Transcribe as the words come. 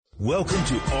Welcome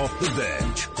to Off the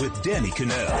Bench with Danny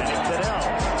Cannell.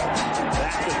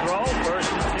 Back to throw,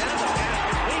 first and 10, the pass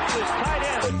complete to his tight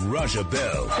end. And Raja Bell.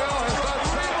 Bell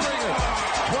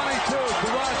has done 22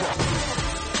 to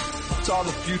Raja. Saw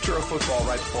the future of football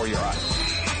right before your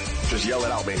eyes. Just yell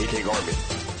it out, man. He can't guard me.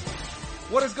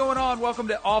 What is going on? Welcome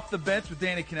to Off the Bench with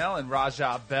Danny Cannell and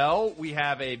Raja Bell. We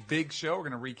have a big show. We're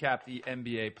going to recap the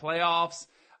NBA playoffs.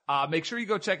 Make sure you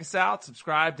go check us out,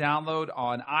 subscribe, download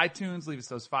on iTunes, leave us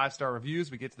those 5-star reviews.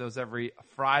 We get to those every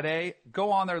Friday.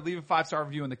 Go on there, leave a 5-star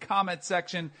review in the comment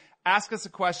section. Ask us a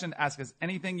question, ask us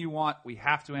anything you want. We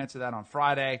have to answer that on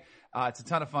Friday. It's a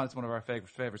ton of fun. It's one of our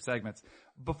favorite segments.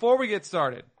 Before we get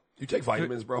started. You take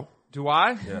vitamins, bro? Do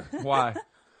I? Yeah. Why?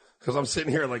 Because I'm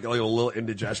sitting here like a little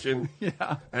indigestion.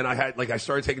 Yeah. And I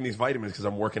started taking these vitamins because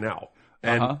I'm working out.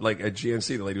 And like at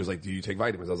GNC, the lady was like, do you take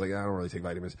vitamins? I was like, I don't really take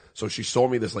vitamins. So she sold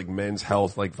me this like men's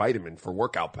health like vitamin for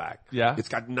workout pack. Yeah. It's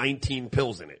got 19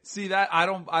 pills in it. See that? I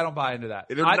don't buy into that.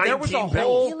 There are 19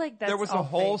 pills. I feel like that's there was all a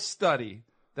whole fake. study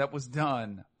that was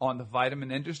done on the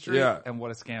vitamin industry and what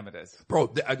a scam it is.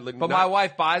 Bro, But my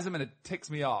wife buys them and it ticks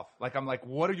me off. Like, I'm like,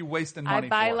 what are you wasting money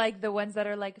for? I buy like the ones that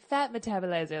are like fat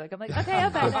metabolizer. Like I'm like, okay, I'll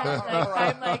buy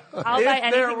that. I'll buy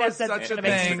anything that says such a gonna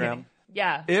make me thing, skinny.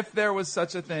 Yeah. if there was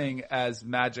such a thing as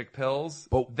magic pills,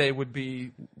 they would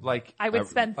be like I would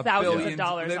spend a thousands billion, of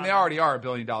dollars They on already are $1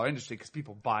 billion industry because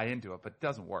people buy into it, but it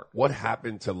doesn't work. What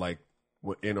happened to like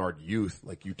in our youth?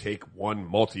 Like you take one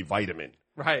multivitamin.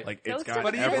 Right. Like Those it's got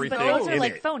are- everything but those are in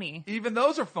like it. phony. Even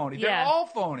those are phony. They're Yeah. all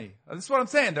phony. That's what I'm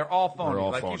saying. They're all phony. They're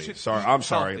all like, phony. You should Sorry, eat I'm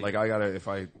sorry. healthy. Like I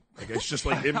gotta, it's just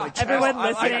like in my chest. Everyone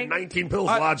I got listening. 19 pills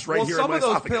lodged right here in some my of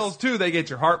those esophagus. pills too, they get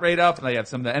your heart rate up, and they have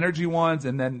some of the energy ones,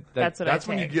 and then That's what I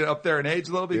when you take. get up there in age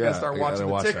a little bit. You gotta start watching the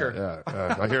watch ticker. that.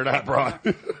 Yeah, I hear that, bro.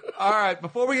 All right,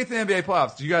 before we get to the NBA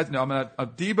playoffs, do you guys know?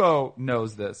 Debo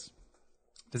knows this.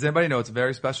 Does anybody know it's a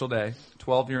very special day,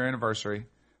 12-year anniversary?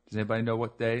 Does anybody know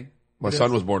what day? My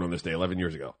son was born on this day 11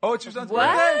 years ago. Oh, it's your son's What?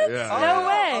 birthday? Yeah. No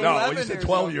way. No, 11 you said years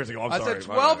 12 ago. years ago. I'm I sorry. said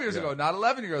 12 years Yeah. ago, not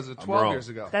 11 years ago. 12 wrong. years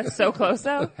ago. That's so close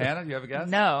though. Hannah, do you have a guess?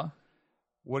 No.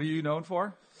 What are you known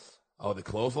for? Oh, the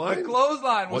clothesline? The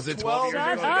clothesline was Was it 12 12 years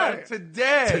years ago ago?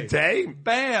 today. Today?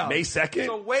 Bam. May 2nd?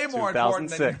 So way more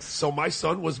important than 2006. So my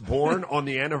son was born on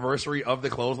the anniversary of the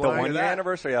The clothesline? 1-year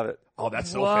anniversary of it. Oh, that's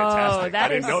so Whoa, fantastic. that I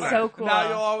didn't is know that. so cool. Now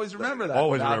you'll always remember that.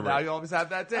 Always now, remember Now it. you'll always have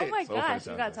that date. Oh my So gosh,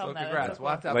 fantastic. you gotta tell So them that. congrats. That's so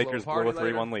We'll have to cool. have Lakers a little blew party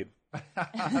a 3-1 later. lead.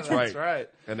 That's right.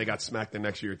 And they got smacked the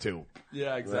next year, too.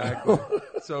 Yeah, exactly.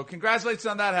 So congratulations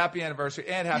on that. Happy anniversary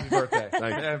and happy birthday.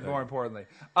 Thank you. And more importantly.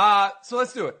 So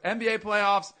let's do it. NBA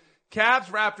playoffs. Cavs,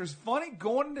 Raptors. Funny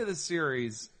going into the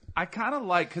series. I kind of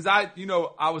like, cause I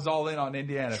was all in on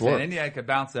Indiana. Sure. Saying Indiana could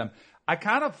bounce them. I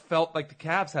kind of felt like the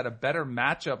Cavs had a better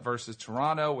matchup versus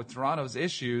Toronto with Toronto's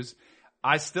issues.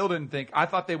 I still didn't think, I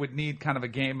thought they would need kind of a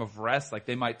game of rest. Like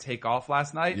they might take off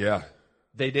last night. Yeah.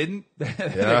 They didn't.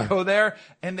 Yeah. They go there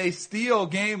and they steal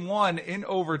game one in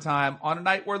overtime on a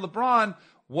night where LeBron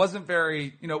wasn't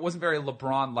very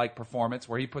LeBron-like performance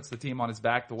where he puts the team on his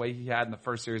back the way he had in the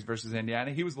first series versus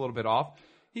Indiana. He was a little bit off.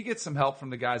 He gets some help from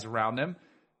the guys around him.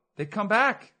 They come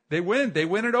back. They win. They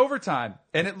win at overtime.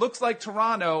 And it looks like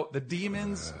Toronto, the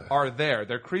demons are there.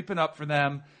 They're creeping up for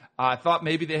them. I thought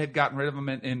maybe they had gotten rid of them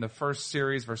in the first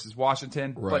series versus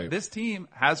Washington. Right. But this team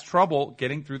has trouble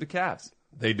getting through the Cavs.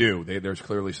 They do. There's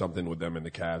clearly something with them and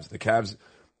the Cavs. The Cavs,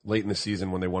 late in the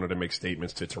season when they wanted to make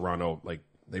statements to Toronto, like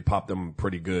they popped them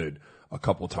pretty good a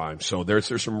couple times. So there's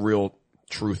some real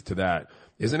truth to that.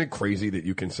 Isn't it crazy that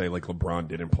you can say like LeBron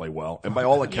didn't play well? And by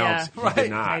all accounts, Yeah. he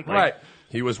did not. Right.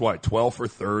 He was 12 for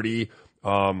 30,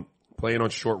 playing on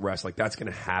short rest. Like that's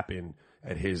going to happen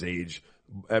at his age,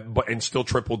 and still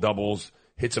triple doubles.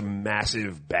 Hits a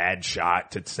massive bad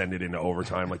shot to send it into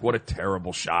overtime. Like what a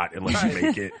terrible shot unless you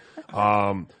make it.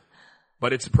 But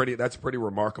that's pretty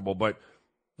remarkable. But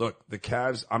look, the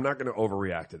Cavs, I'm not going to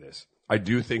overreact to this. I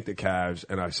do think the Cavs,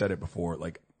 and I've said it before,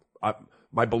 like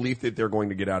my belief that they're going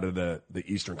to get out of the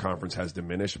Eastern Conference has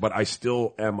diminished, but I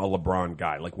still am a LeBron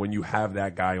guy. Like when you have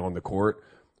that guy on the court,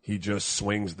 he just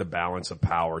swings the balance of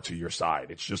power to your side.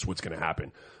 It's just what's going to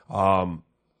happen.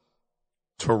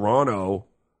 Toronto,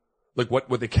 like what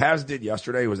the Cavs did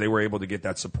yesterday was they were able to get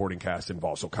that supporting cast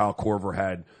involved. So Kyle Korver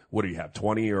had, what do you have,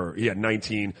 20 or he had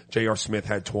 19. J.R. Smith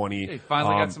had 20. He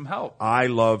finally got some help. I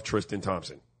love Tristan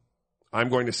Thompson. I'm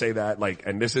going to say that, like,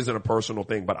 and this isn't a personal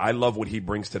thing, but I love what he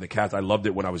brings to the Cavs. I loved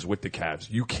it when I was with the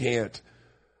Cavs. You can't,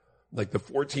 like, the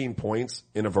 14 points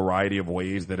in a variety of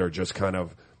ways that are just kind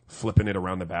of flipping it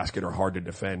around the basket are hard to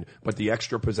defend, but the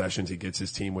extra possessions he gets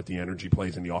his team with the energy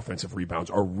plays and the offensive rebounds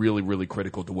are really, really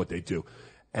critical to what they do.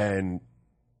 And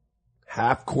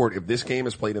half court, if this game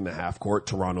is played in the half court,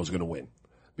 Toronto's going to win.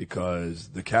 because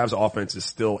the Cavs offense is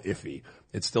still iffy.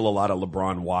 It's still a lot of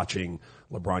LeBron watching,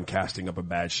 LeBron casting up a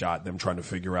bad shot, them trying to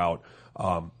figure out,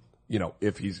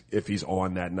 if he's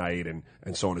on that night and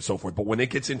so on and so forth. But when it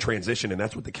gets in transition, and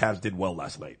that's what the Cavs did well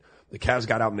last night. The Cavs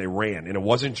got out and they ran, and it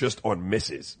wasn't just on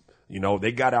misses.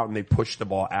 They got out and they pushed the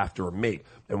ball after a make.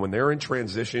 And when they're in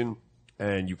transition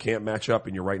and you can't match up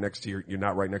and you're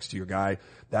not right next to your guy,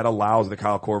 that allows the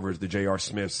Kyle Korvers, the J.R.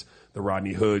 Smiths, the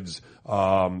Rodney Hoods,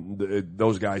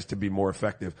 those guys to be more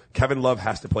effective. Kevin Love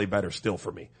has to play better still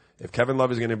for me. If Kevin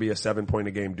Love is going to be a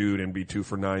 7-point-a-game dude and be 2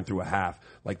 for 9 through a half,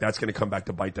 that's going to come back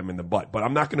to bite them in the butt. But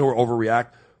I'm not going to overreact,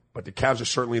 but the Cavs are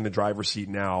certainly in the driver's seat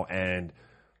now. And,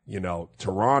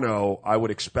 Toronto, I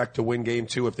would expect to win game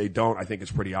 2. If they don't, I think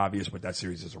it's pretty obvious, but that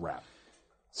series is a wrap.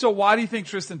 So why do you think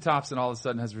Tristan Thompson all of a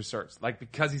sudden has resurged?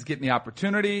 Because he's getting the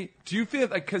opportunity? Do you feel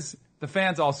because the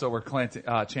fans also were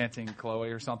chanting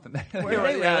Chloe or something? Were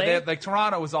they really?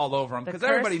 Toronto was all over him because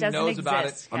everybody knows about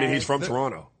it. I mean, he's from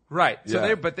Toronto. Right. So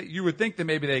yeah. you would think that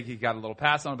maybe he got a little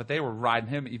pass on, but they were riding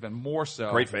him even more so.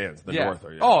 Great fans. The North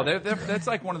are. Yeah. Oh, that's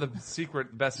like one of the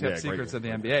best kept secrets of the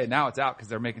NBA. Now it's out because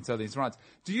they're making so these runs.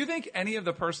 Do you think any of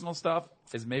the personal stuff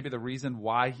is maybe the reason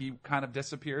why he kind of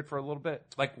disappeared for a little bit?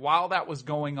 While that was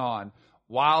going on,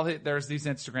 there's these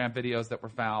Instagram videos that were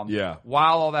found. Yeah.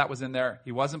 While all that was in there,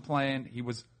 he wasn't playing. He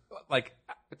was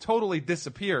totally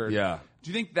disappeared. Yeah.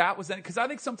 Do you think that was it? Because I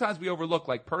think sometimes we overlook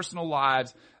personal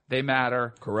lives. They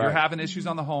matter. Correct. You're having issues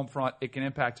on the home front. It can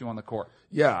impact you on the court.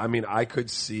 Yeah, I mean, I could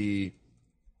see,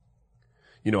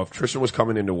 if Tristan was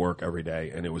coming into work every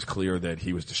day and it was clear that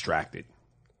he was distracted.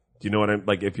 Do you know what I'm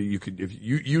if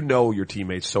you know your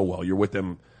teammates so well, you're with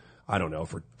them, I don't know,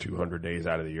 for 200 days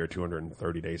out of the year,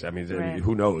 230 days. I mean, right.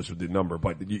 Who knows the number,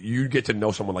 but you get to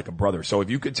know someone like a brother. So if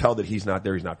you could tell that he's not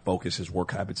there, he's not focused, his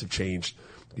work habits have changed,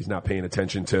 he's not paying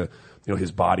attention to,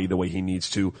 his body the way he needs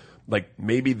to,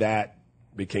 maybe that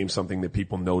became something that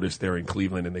people noticed there in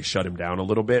Cleveland and they shut him down a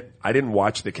little bit. I didn't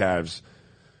watch the Cavs,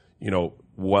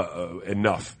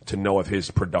 enough to know if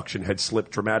his production had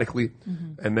slipped dramatically.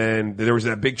 Mm-hmm. And then there was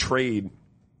that big trade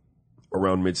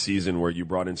around midseason where you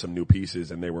brought in some new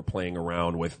pieces and they were playing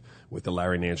around with the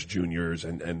Larry Nance Juniors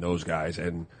and those guys.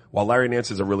 And while Larry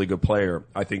Nance is a really good player,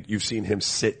 I think you've seen him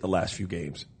sit the last few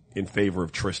games in favor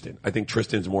of Tristan. I think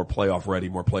Tristan's more playoff ready,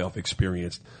 more playoff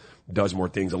experienced, does more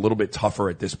things, a little bit tougher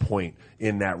at this point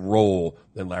in that role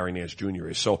than Larry Nance Jr.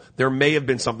 is. So there may have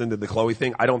been something to the Chloe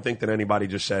thing. I don't think that anybody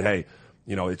just said, hey,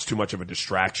 it's too much of a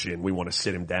distraction. We want to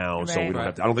sit him down so we don't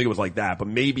have to. I don't think it was like that, but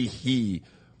maybe he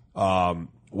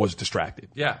was distracted.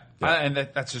 Yeah. And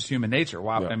that's just human nature.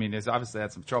 Wow. Yeah. I mean, there's obviously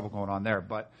had some trouble going on there,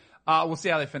 but we'll see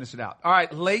how they finish it out. All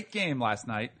right, late game last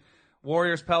night.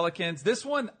 Warriors, Pelicans. This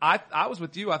one, I was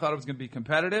with you. I thought it was going to be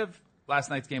competitive. Last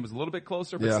night's game was a little bit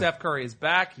closer, but Steph Curry is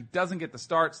back. He doesn't get the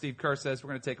start. Steve Kerr says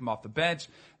we're going to take him off the bench.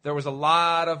 There was a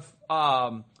lot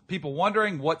of people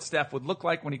wondering what Steph would look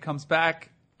like when he comes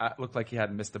back. It looked like he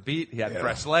hadn't missed a beat. He had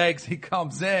fresh legs. He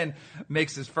comes in,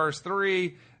 makes his first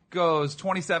three, goes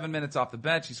 27 minutes off the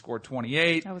bench. He scored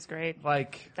 28. That was great.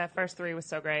 That first three was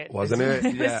so great. Wasn't it?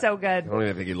 It was so good. I don't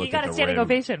even think he looked He got a standing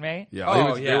ovation, right? Yeah.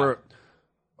 I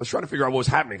was trying to figure out what was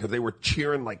happening because they were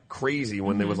cheering like crazy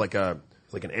when there was like an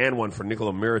and one for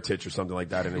Nikola Mirotic or something like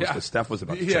that, and it was because Steph was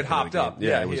about to He had hopped up.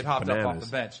 Yeah, he had hopped up off the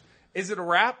bench. Is it a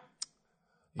wrap?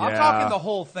 Yeah. I'm talking the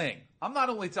whole thing. I'm not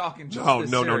only talking just this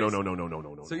series.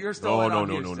 No. So you're still in on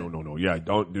Houston. No. Yeah,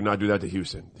 do not do that to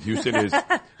Houston. Houston is,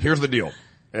 here's the deal.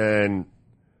 And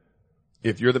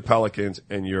if you're the Pelicans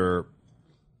and you're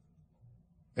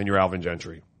Alvin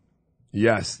Gentry,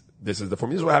 yes, this is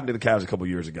what happened to the Cavs a couple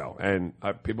years ago. And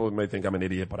people may think I'm an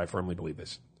idiot, but I firmly believe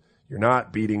this. You're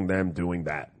not beating them doing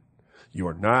that. You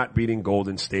are not beating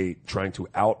Golden State trying to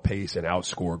outpace and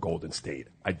outscore Golden State.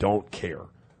 I don't care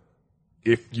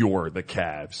if you're the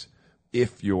Cavs,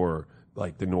 if you're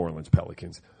like the New Orleans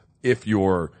Pelicans, if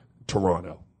you're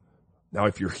Toronto. Now,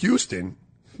 if you're Houston,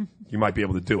 you might be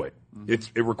able to do it. It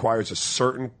requires a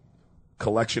certain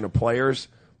collection of players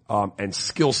and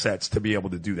skill sets to be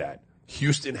able to do that.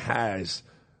 Houston has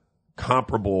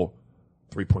comparable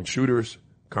three-point shooters,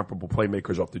 comparable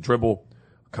playmakers off the dribble,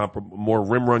 more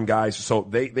rim run guys. So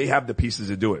they have the pieces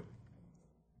to do it.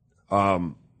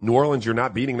 New Orleans, you're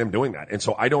not beating them doing that. And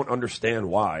so I don't understand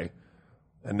why,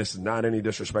 and this is not any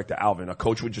disrespect to Alvin, a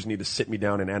coach would just need to sit me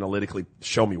down and analytically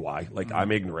show me why.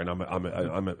 I'm ignorant.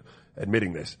 I'm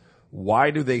admitting this.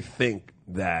 Why do they think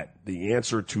that the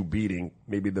answer to beating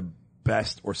maybe the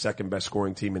best or second best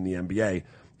scoring team in the NBA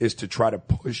is to try to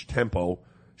push tempo,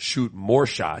 shoot more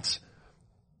shots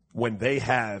when they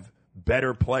have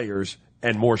better players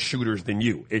and more shooters than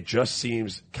you? It just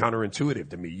seems counterintuitive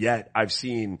to me. Yet I've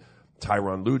seen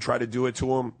Tyronn Lue try to do it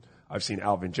to him. I've seen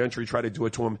Alvin Gentry try to do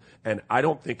it to him. And I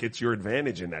don't think it's your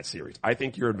advantage in that series. I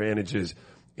think your advantage is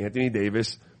Anthony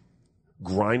Davis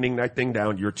grinding that thing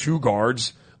down. Your two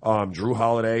guards, Drew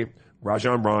Holiday,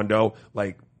 Rajon Rondo,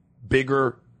 like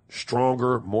bigger,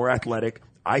 stronger, more athletic.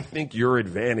 I think your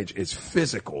advantage is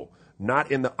physical,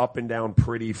 not in the up and down,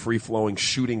 pretty, free-flowing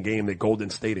shooting game that Golden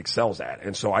State excels at.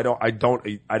 And so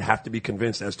I'd have to be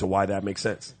convinced as to why that makes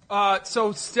sense.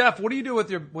 So Steph, what do you do with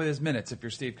his minutes if you're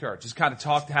Steve Kerr? Just kind of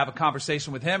have a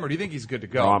conversation with him, or do you think he's good to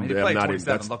go? No, I mean, he played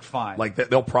 27, looked fine. Like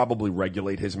they'll probably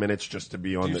regulate his minutes just to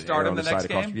be on the start him the next side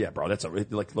game? of yeah, bro. That's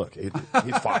look,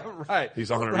 he's fine. Right. He's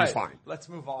 100. Right. He's fine. Let's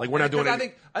move on. Like we're not doing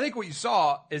it. I think what you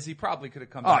saw is he probably could have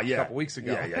come back a couple weeks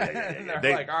ago. Yeah. And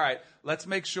they're like, all right, let's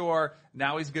make sure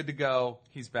now he's good to go.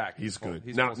 He's back. He's good.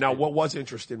 He's now what was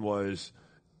interesting was,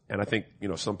 and I think,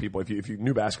 some people, if you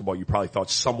knew basketball, you probably thought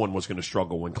someone was going to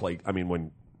struggle when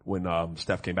when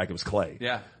Steph came back, it was Clay.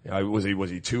 Yeah. Was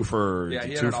he 2 for,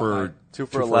 he 2 for, 2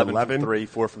 for 11 from 3,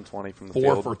 4 from 20 from the 4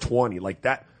 field. for 20, like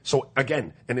that. So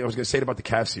again, and I was going to say it about the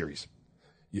Cavs series.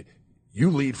 You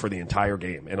lead for the entire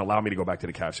game, and allow me to go back to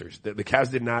the Cavs series. The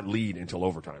Cavs did not lead until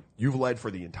overtime. You've led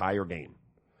for the entire game.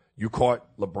 You caught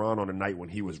LeBron on a night when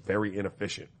he was very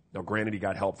inefficient. Now, granted, he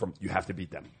got help from, you have to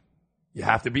beat them. You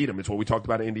have to beat them. It's what we talked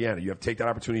about in Indiana. You have to take that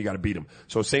opportunity. You got to beat them.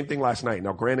 So same thing last night.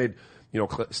 Now, granted,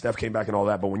 Steph came back and all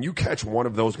that, but when you catch one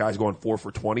of those guys going 4 for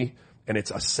 20 and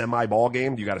it's a semi-ball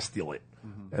game, you got to steal it.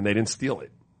 Mm-hmm. And they didn't steal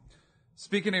it.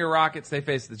 Speaking of your Rockets, they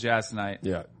face the Jazz tonight.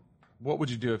 Yeah. What would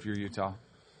you do if you're Utah?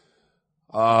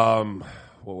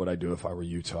 What would I do if I were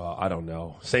Utah? I don't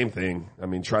know. Same thing. I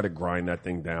mean, try to grind that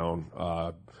thing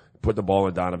down. Put the ball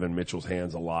in Donovan Mitchell's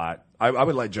hands a lot. I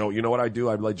would let Joe, you know what I do?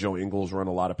 I'd let Joe Ingles run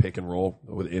a lot of pick and roll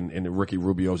in Ricky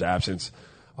Rubio's absence.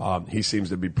 He seems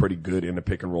to be pretty good in the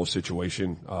pick and roll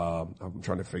situation. I'm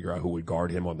trying to figure out who would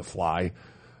guard him on the fly.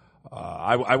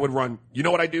 I would run, you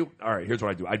know what I do? All right, here's what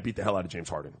I do. I'd beat the hell out of James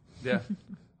Harden. Yeah.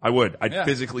 I would. I'd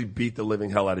physically beat the living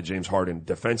hell out of James Harden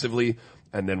defensively.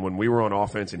 And then when we were on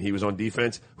offense and he was on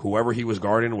defense, whoever he was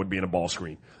guarding would be in a ball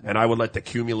screen. And I would let the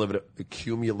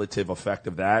cumulative effect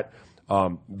of that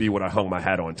be what I hung my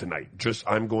hat on tonight.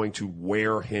 I'm going to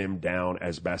wear him down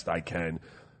as best I can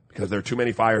because there are too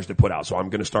many fires to put out. So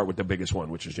I'm going to start with the biggest one,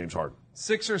 which is James Harden.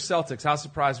 Sixers Celtics. How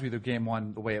surprised were you with game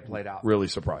one, the way it played out? Really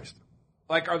surprised.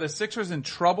 Like, are the Sixers in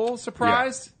trouble?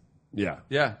 Surprised? Yeah.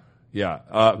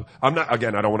 I'm not,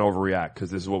 again, I don't want to overreact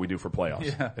because this is what we do for playoffs.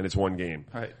 Yeah. And it's one game.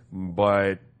 Right.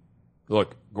 But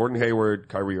look, Gordon Hayward,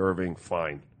 Kyrie Irving,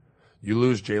 fine. You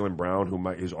lose Jaylen Brown, who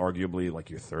is arguably like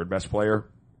your third best player,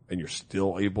 and you're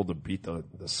still able to beat the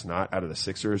snot out of the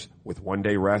Sixers with 1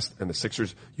 day rest. And the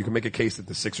Sixers, you can make a case that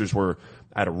the Sixers were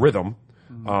at a rhythm,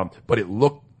 but it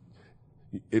looked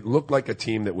like a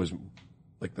team that was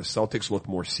like the Celtics looked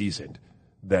more seasoned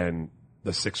than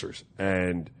the Sixers.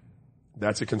 And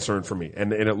that's a concern for me.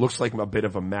 And it looks like a bit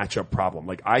of a matchup problem.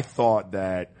 Like I thought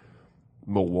that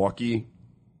Milwaukee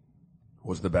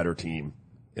was the better team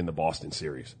in the Boston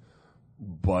series,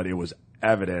 but it was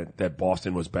evident that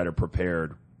Boston was better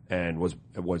prepared and was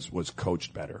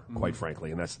coached better, quite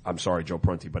frankly. And I'm sorry, Joe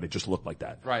Prunty, but it just looked like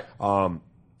that. Right.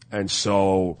 And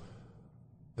so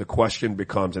the question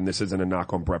becomes, and this isn't a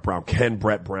knock on Brett Brown, can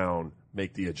Brett Brown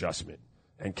make the adjustment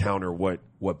and counter what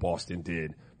Boston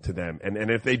did to them?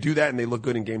 And if they do that and they look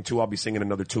good in game 2, I'll be singing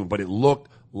another tune. But it looked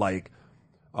like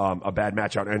a bad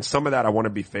matchup. And some of that, I want to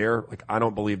be fair. Like, I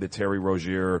don't believe that Terry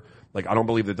Rozier, I don't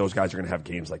believe that those guys are going to have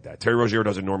games like that. Terry Rozier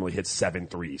doesn't normally hit 7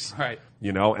 threes. Right.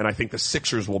 And I think the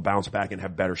Sixers will bounce back and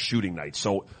have better shooting nights.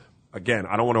 So, again,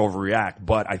 I don't want to overreact,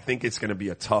 but I think it's going to be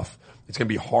it's going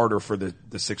to be harder for the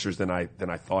Sixers than I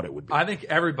thought it would be. I think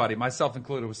everybody, myself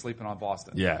included, was sleeping on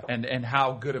Boston. Yeah. And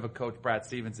how good of a coach Brad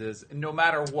Stevens is. No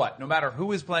matter what, no matter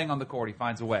who is playing on the court, he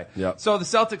finds a way. Yep. So the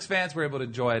Celtics fans were able to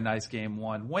enjoy a nice game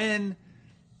 1 win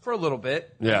for a little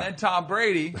bit. Yeah. And then Tom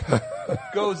Brady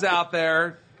goes out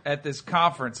there at this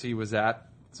conference he was at.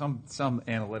 Some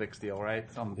analytics deal, right?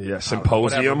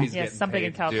 Symposium. Something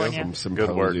in California.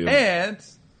 Good work. And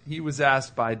he was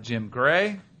asked by Jim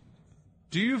Gray,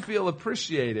 do you feel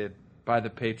appreciated by the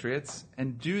Patriots,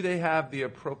 and do they have the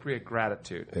appropriate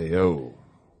gratitude? Hey, yo.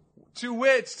 To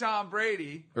which Tom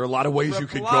Brady There are a lot of ways you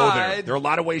could go there. There are a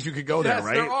lot of ways you could go there,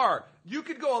 right? Yes, there are. You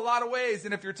could go a lot of ways,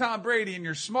 and if you're Tom Brady and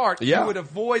you're smart, Yeah. you would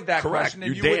avoid that Correct. question,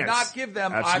 and You you would dance. not give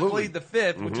them, Absolutely. I plead the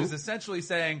fifth, which is essentially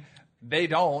saying, they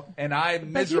don't, and I'm But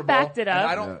he miserable. backed it and up.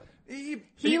 I don't. He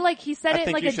said it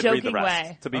in like you a should read the joking rest,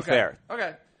 way. to be Okay. fair.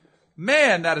 Okay.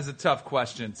 Man, that is a tough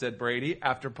question, said Brady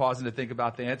after pausing to think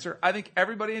about the answer. I think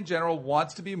everybody in general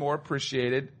wants to be more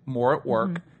appreciated, more at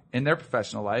work in their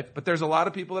professional life, but there's a lot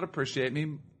of people that appreciate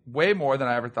me way more than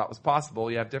I ever thought was possible.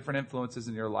 You have different influences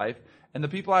in your life, and the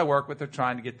people I work with are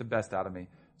trying to get the best out of me.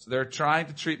 So they're trying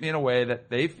to treat me in a way that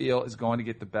they feel is going to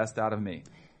get the best out of me.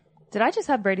 Did I just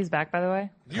have Brady's back, by the way?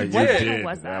 You What the did. hell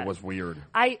was That that? was weird.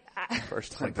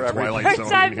 First time Like for the everything. Twilight First Zone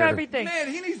time in for here. Man, everything.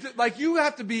 he needs to, like, you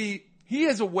have to be, he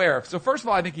is aware. So first of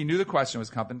all, I think he knew the question was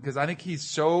coming because I think he's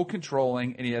so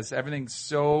controlling and he has everything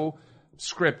so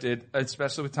scripted,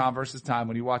 especially with Tom versus Time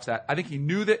when you watch that. I think he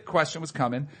knew that question was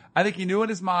coming. I think he knew in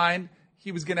his mind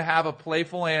he was going to have a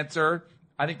playful answer.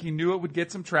 I think he knew it would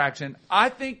get some traction. I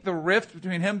think the rift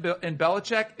between him and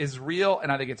Belichick is real,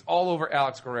 and I think it's all over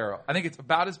Alex Guerrero. I think it's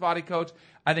about his body coach.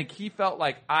 I think he felt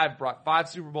like, I've brought 5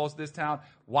 Super Bowls to this town.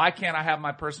 Why can't I have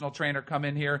my personal trainer come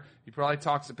in here? He probably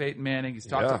talks to Peyton Manning. He's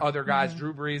talked to other guys,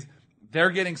 Drew Brees. They're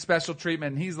getting special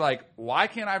treatment, and he's like, why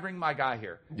can't I bring my guy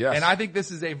here? Yes. And I think this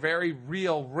is a very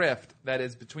real rift that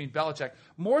is between Belichick,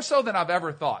 more so than I've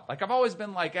ever thought. Like, I've always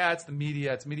been like, it's the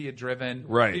media. It's media-driven.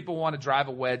 Right. People want to drive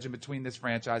a wedge in between this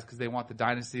franchise because they want the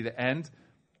dynasty to end.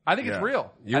 I think it's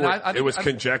real. It was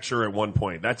conjecture at one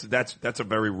point. That's a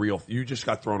very real. You just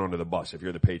got thrown under the bus if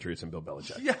you're the Patriots and Bill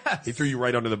Belichick. Yes. He threw you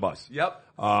right under the bus. Yep.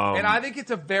 And I think it's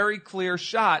a very clear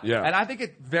shot. Yeah. And I think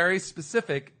it's very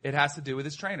specific. It has to do with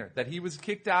his trainer, that he was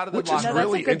kicked out of the Which locker is room. that's a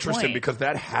really good interesting point. because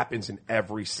that happens in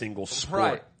every single sport.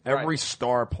 Right, Every right.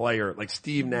 star player, like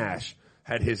Steve Nash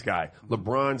had his guy.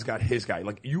 LeBron's got his guy.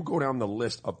 Like, you go down the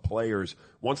list of players,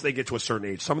 once they get to a certain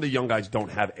age, some of the young guys don't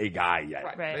have a guy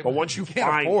yet. Right. But once you can't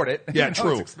find, afford it. Yeah, You know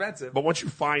true. it's expensive. But once you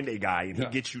find a guy and he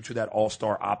gets you to that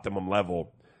all-star optimum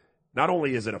level, not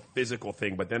only is it a physical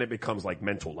thing, but then it becomes like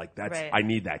mental. Like, that's, Right. I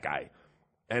need that guy.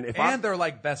 And if And they're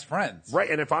like best friends. Right,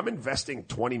 and if I'm investing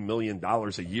 $20 million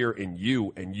a year in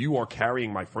you, and you are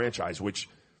carrying my franchise, which,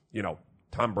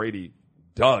 Tom Brady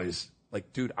does,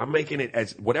 like, dude, I'm making it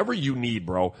as whatever you need,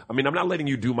 bro. I mean, I'm not letting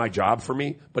you do my job for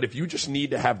me, but if you just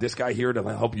need to have this guy here to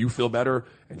help you feel better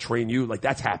and train you, like,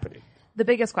 that's happening. The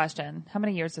biggest question, how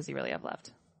many years does he really have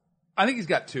left? I think he's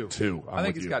got 2. I'm I think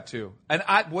with he's you. got 2. And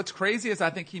what's crazy is I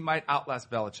think he might outlast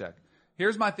Belichick.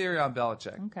 Here's my theory on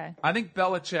Belichick. Okay. I think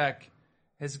Belichick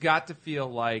has got to feel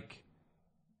like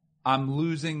I'm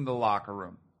losing the locker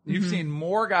room. You've seen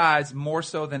more guys, more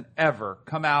so than ever,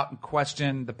 come out and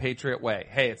question the Patriot way.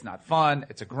 Hey, it's not fun.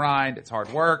 It's a grind. It's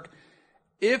hard work.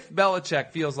 If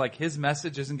Belichick feels like his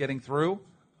message isn't getting through,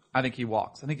 I think he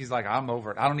walks. I think he's like, I'm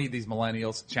over it. I don't need these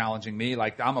millennials challenging me.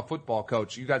 Like, I'm a football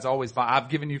coach. You guys always, I've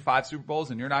given you 5 Super Bowls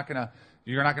and you're not going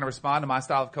to respond to my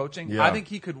style of coaching. Yeah. I think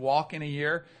he could walk in a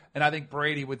year, and I think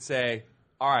Brady would say,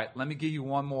 all right, let me give you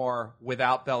one more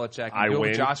without Belichick. And I go win.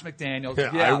 with Josh McDaniels.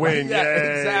 Yeah, I win. Yeah,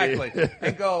 Yay. exactly.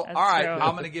 And go, That's all right, true.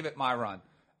 I'm going to give it my run.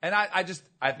 And I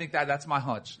think that's my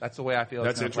hunch. That's the way I feel.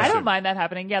 That's it's gonna I play. don't mind that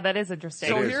happening. Yeah, that is interesting.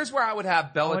 So here's where I would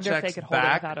have wonder if they Belichick's could hold it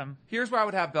back. without him. Here's where I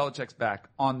would have Belichick's back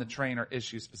on the trainer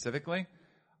issue specifically.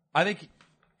 I think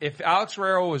if Alex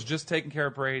Guerrero was just taking care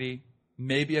of Brady,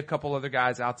 maybe a couple other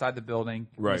guys outside the building,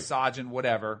 Right. massaging,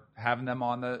 whatever, having them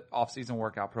on the off-season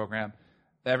workout program,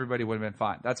 everybody would have been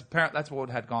fine. That's apparent. That's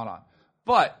what had gone on.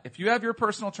 But if you have your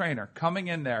personal trainer coming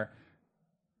in there,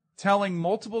 telling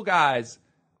multiple guys,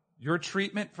 your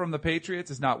treatment from the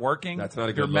Patriots is not working. That's not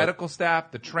a good Your look. medical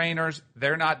staff, the trainers,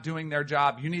 they're not doing their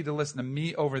job. You need to listen to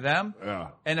me over them. Yeah.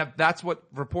 And if that's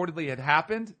what reportedly had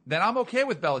happened, then I'm okay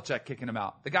with Belichick kicking him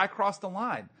out. The guy crossed the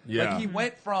line. Yeah. Like, he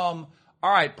went from,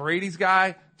 all right, Brady's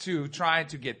guy, to trying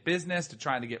to get business, to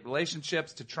trying to get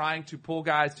relationships, to trying to pull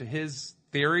guys to his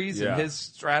theories Yeah. and his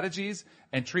strategies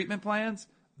and treatment plans.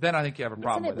 Then I think you have a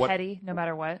problem Isn't with it it. petty no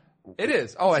matter what? It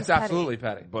is. Oh, it's just petty. absolutely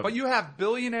petty. But you have a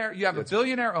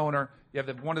billionaire owner. You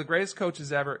have one of the greatest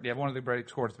coaches ever. You have one of the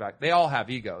greatest quarterbacks. They all have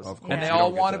egos. Of course. And they You all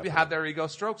don't get want that. to have their ego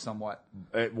stroked somewhat.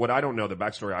 What I don't know, the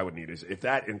backstory I would need is if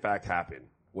that in fact happened,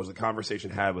 was the conversation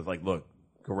had with like, look,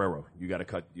 Guerrero, you got to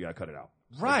cut it out.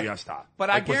 Right. You got to stop. But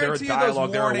Like, I guarantee was you there a those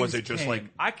dialogue there, or warnings was it just came. like?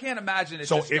 I can't imagine it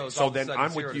So just goes all of a then sudden I'm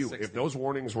 0 with to you. 60. If those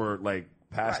warnings were like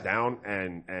passed Right. down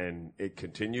and it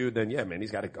continued, then yeah, man,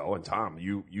 he's got to go. And Tom,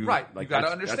 you Right. like You gotta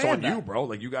that's understand on that. you, bro.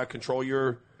 Like, you got to control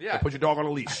your Yeah. put your dog on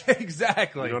a leash.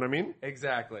 Exactly. You know what I mean?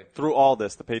 Exactly. Through all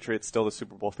this, the Patriots still the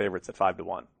Super Bowl favorites at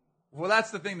 5-1. Well,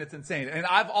 that's the thing that's insane. And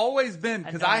I've always been,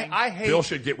 because Annoying. I hate. Bill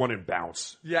should get one and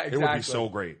bounce. Yeah, exactly. It would be so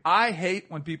great. I hate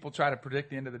when people try to predict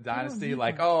the end of the dynasty,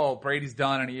 like, oh, Brady's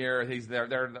done in a year. He's there.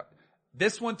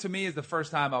 This one to me is the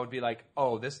first time I would be like,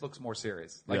 oh, this looks more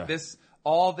serious. Like Yeah.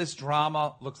 all this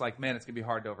drama looks like, man, it's gonna be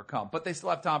hard to overcome. But they still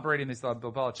have Tom Brady and they still have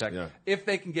Bill Belichick. Yeah. If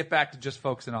they can get back to just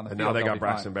focusing on the And field, now they they'll got be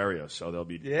Braxton fine. Berrios, so they'll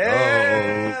be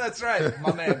Yeah, that's right.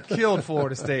 My man killed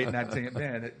Florida State in that team.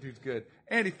 Man, that dude's good,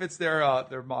 and he fits their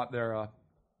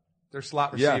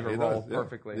slot Yeah, receiver he role does. Yeah.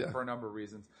 perfectly Yeah. for a number of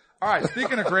reasons. All right,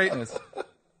 speaking of greatness,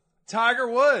 Tiger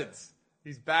Woods.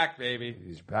 He's back, baby.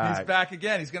 He's back. He's back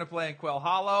again. He's going to play in Quail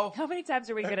Hollow. How many times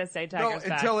are we going to say Tiger's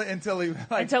back?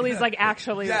 Until He's like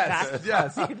actually back.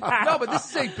 Yes. No, but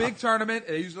this is a big tournament.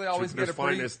 They usually always get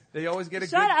a They always get a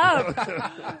Shut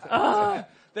up.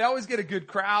 They always get a good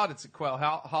crowd. It's at Quail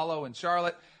Hollow in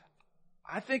Charlotte.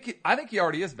 I think he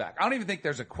already is back. I don't even think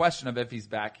there's a question of if he's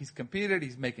back. He's competed.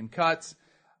 He's making cuts.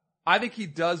 I think he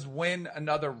does win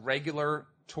another regular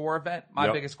tour event.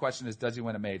 My biggest question is, does he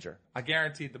win a major? I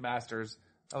guaranteed the Masters.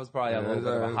 That was probably a little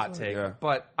bit of a hot take. Yeah.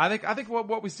 But I think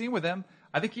what we've seen with him,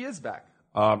 I think he is back.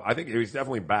 I think he's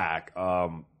definitely back.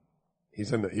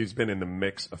 He's been in the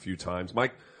mix a few times.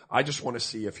 Mike, I just want to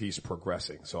see if he's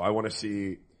progressing. So I want to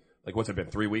see, like, what's it been,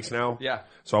 3 weeks now? Yeah.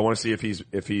 So I want to see if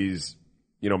he's,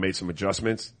 made some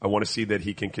adjustments. I want to see that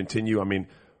he can continue. I mean,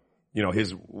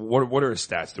 what are his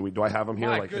stats? Do I have him here?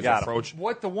 My like his goodness. approach?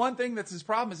 The one thing that's his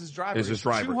problem is his driver. Is his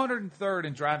driver. 203rd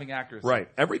in driving accuracy. Right.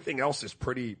 Everything else is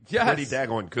pretty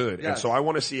daggone good. Yes. And so I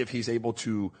want to see if he's able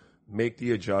to make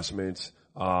the adjustments,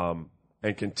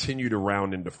 and continue to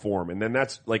round into form. And then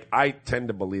that's like, I tend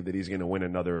to believe that he's going to win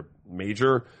another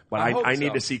major, but I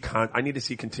need to see I need to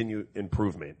see continued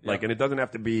improvement. Yep. Like, and it doesn't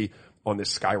have to be on this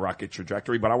skyrocket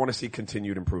trajectory, but I want to see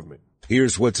continued improvement.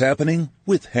 Here's what's happening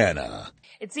with Hannah.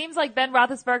 It seems like Ben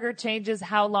Roethlisberger changes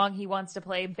how long he wants to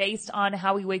play based on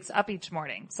how he wakes up each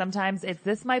morning. Sometimes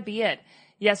this might be it.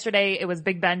 Yesterday, it was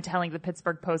Big Ben telling the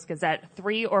Pittsburgh Post-Gazette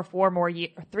 3 or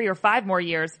 5 more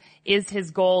years is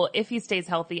his goal if he stays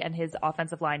healthy and his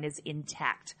offensive line is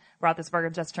intact.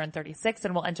 Roethlisberger just turned 36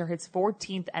 and will enter his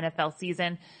 14th NFL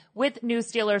season with new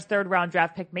Steelers third-round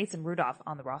draft pick Mason Rudolph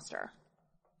on the roster.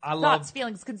 Thoughts,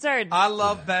 feelings, concerns. I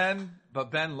love Ben,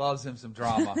 but Ben loves him some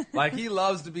drama. Like, he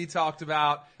loves to be talked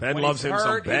about. Ben when loves he's him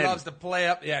hurt, some Ben. He loves to play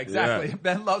up. Yeah, exactly. Yeah.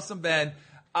 Ben loves some Ben.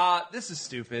 This is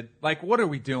stupid. Like, what are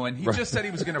we doing? He just said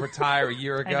he was going to retire a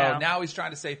year ago. Now he's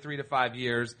trying to say 3 to 5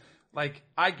 years. Like,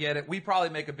 I get it. We probably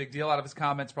make a big deal out of his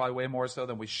comments, probably way more so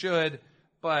than we should.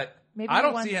 But I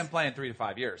don't see him playing 3 to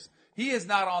 5 years. He is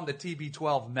not on the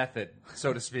TB12 method,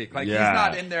 so to speak. Like, he's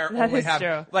not in there that only is having,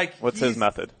 true. like, What's his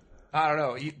method? I don't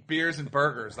know. Eat beers and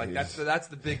burgers. Like, that's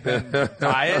the Big Ben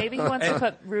diet. Maybe he wants to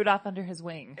put Rudolph under his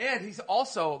wing. And he's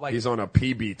also like, He's on a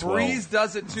PB12. Breeze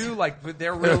does it too. Like, with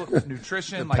their real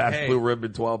nutrition. Like, Pabst hey, Blue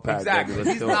Ribbon 12 pack. exactly. Baby.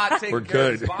 He's not taking We're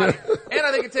care of good. his body. And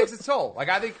I think it takes its toll. Like,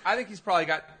 I think he's probably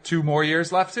got 2 more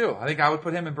years left too. I think I would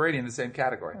put him and Brady in the same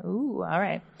category. Ooh, all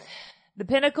right. The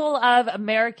pinnacle of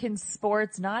American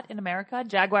sports, not in America.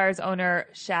 Jaguars owner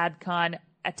Shad Khan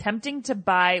attempting to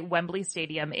buy Wembley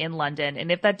Stadium in London.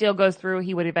 And if that deal goes through,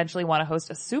 he would eventually want to host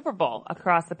a Super Bowl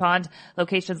across the pond.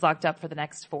 Locations locked up for the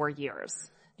next 4 years.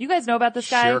 Do you guys know about this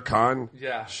guy? Shere Khan?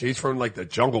 Yeah. She's from like the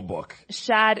Jungle Book.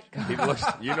 Shad He looks,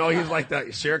 he's like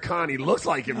that. Shere Khan, he looks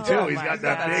like him too. He's my got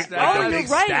that God. big, like Oh, the you're big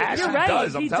right. stash. You're He right.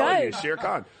 does. I'm He telling you, does. Shere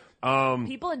Khan.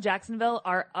 People in Jacksonville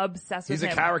are obsessed with He's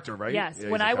him. a character, right? Yes. Yeah,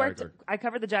 when he's a I worked, character. I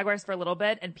covered the Jaguars for a little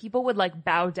bit, and people would like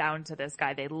bow down to this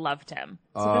guy. They loved him.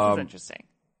 So this is interesting.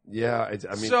 Yeah,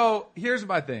 So here's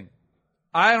my thing.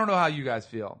 I don't know how you guys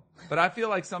feel, but I feel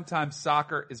like sometimes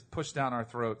soccer is pushed down our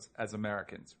throats as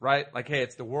Americans, right? Like, hey,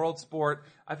 it's the world sport.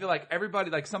 I feel like everybody,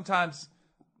 like sometimes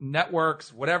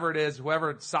networks, whatever it is,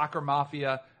 whoever, soccer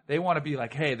mafia, they want to be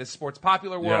like, hey, this sport's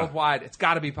popular worldwide. It's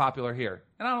got to be popular here.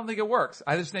 And I don't think it works.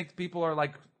 I just think people are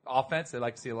like offense. They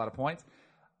like to see a lot of points.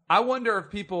 I wonder if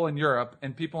people in Europe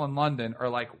and people in London are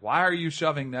like, why are you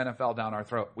shoving the NFL down our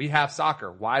throat? We have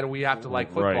soccer. Why do we have to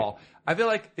like football? Right. I feel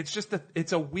like it's just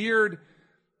it's a weird,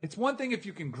 it's one thing if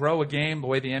you can grow a game the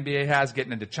way the NBA has,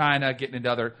 getting into China, getting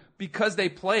into other, because they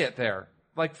play it there.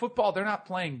 Like football, they're not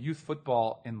playing youth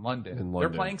football in London. They're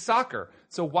playing soccer.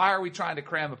 So why are we trying to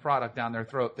cram a product down their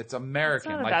throat that's American?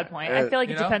 That's not a bad point. I feel like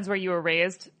it know? depends where you were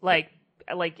raised. Like,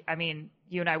 I mean,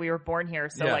 you and I, we were born here.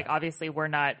 So Yeah. like, obviously we're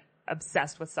not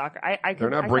obsessed with soccer. They're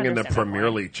not bringing the understand that Premier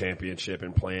point. League championship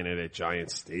and playing it at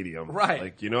Giants Stadium. Right.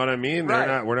 Like, you know what I mean?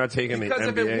 Right. We're not taking because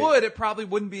the NBA. if it would, it probably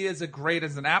wouldn't be as great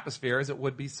as an atmosphere as it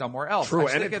would be somewhere else. True, I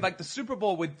just and think like the Super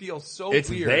Bowl would feel so It's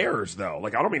weird. theirs though.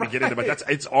 Like, I don't mean to get into, but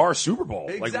it's our Super Bowl.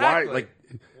 Like, why? Exactly. Like,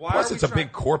 Why plus are we it's a trying-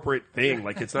 big corporate thing.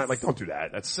 Like, it's not like, don't do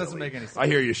that. That's Doesn't silly. make any sense. I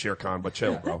hear you, Shere Khan, but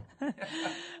chill, bro.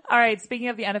 All right. Speaking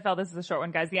of the NFL, this is a short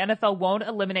one, guys. The NFL won't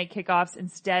eliminate kickoffs.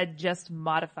 Instead, just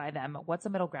modify them. What's the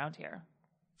middle ground here?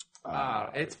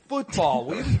 It's football.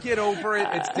 We can get over it.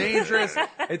 It's dangerous.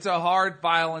 It's a hard,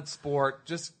 violent sport.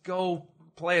 Just go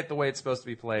play it the way it's supposed to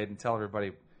be played and tell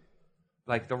everybody,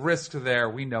 like, the risks are there.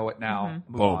 We know it now.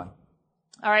 Move Boom. on.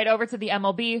 All right, over to the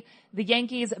MLB. The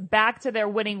Yankees back to their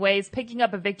winning ways, picking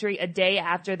up a victory a day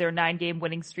after their 9-game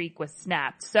winning streak was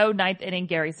snapped. So, ninth inning,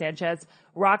 Gary Sanchez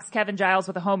rocks Kevin Giles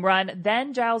with a home run.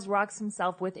 Then Giles rocks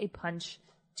himself with a punch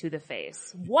to the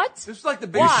face. What? This was like the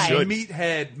biggest Why?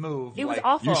 meathead move. It was like,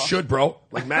 awful. You should, bro.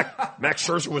 Like Max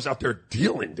Scherzer was out there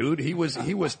dealing, dude. He was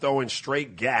throwing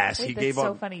straight gas. Wait, he that's gave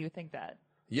so up. funny you think that.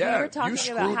 Yeah, We were talking you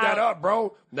screwed about that how- up,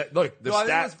 bro. Look, the No, I think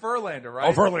stat. it was Verlander, right?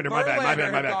 Oh, Verlander, my bad.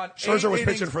 Verlander had gone Scherzer was 8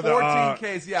 pitching innings, for the,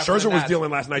 14 Ks, yeah, for the Scherzer was Nats.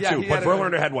 dealing last night Yeah, too, he but had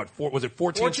Verlander had what? Was it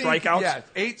 14 strikeouts? Yeah,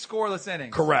 8 scoreless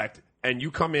innings. Correct. And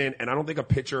you come in, and I don't think a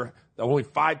pitcher, only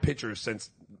 5 pitchers since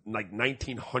like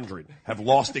 1900 have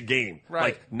lost a game. Right.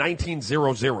 Like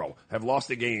 1900 have lost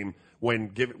a game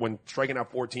when striking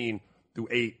out 14 through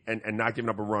 8 and not giving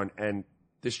up a run. And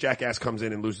this jackass comes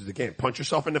in and loses the game. Punch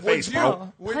yourself in the face,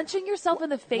 bro. Punching yourself in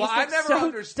the face Well, I is never so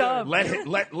understood. dumb. Let Yes,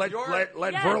 Verlander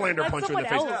let punch you in the someone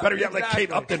face. else. Better yet, let Exactly.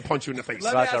 Kate Upton punch you in the face.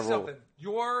 Let me That's ask a you rule.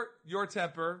 something. Your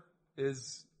temper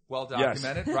is well Yes.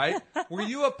 documented, right? Were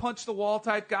you a punch the wall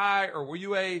type guy, or were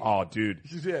you a? Oh, dude.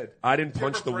 You did. I didn't Did you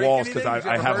punch ever the break walls because anything? Did you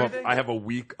I ever have hurt a anything? I have a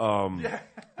weak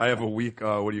I have a weak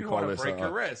what do you don't call wanna this? break your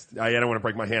wrist. I didn't want to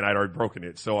break my hand. I'd already broken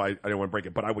it, so I didn't want to break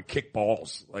it. But I would kick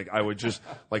balls. Like I would just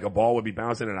like a ball would be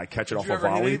bouncing and I catch it off Did you a ever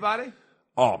hit volley. anybody?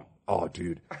 Oh,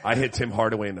 dude. I hit Tim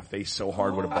Hardaway in the face so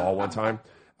hard with a ball one time.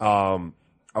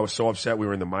 I was so upset. We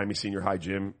were in the Miami Senior High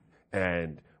gym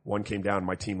and one came down,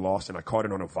 my team lost, and I caught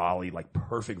it on a volley, like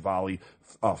perfect volley,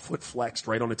 foot flexed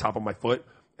right on the top of my foot,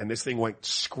 and this thing went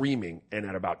screaming, and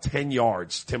at about 10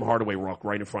 yards, Tim Hardaway walked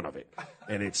right in front of it,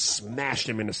 and it smashed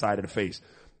him in the side of the face.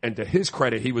 And to his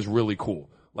credit, he was really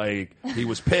cool. Like, he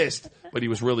was pissed, but he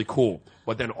was really cool.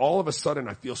 But then all of a sudden,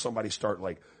 I feel somebody start,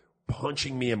 like,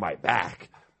 punching me in my back,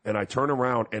 and I turn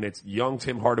around, and it's young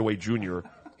Tim Hardaway Jr.,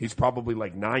 He's probably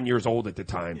like 9 years old at the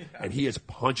time, and he is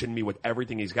punching me with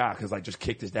everything he's got because I just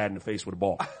kicked his dad in the face with a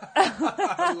ball.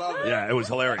 I love it. Yeah, it was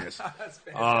hilarious. That's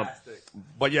fantastic.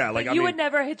 But yeah, like I you mean, would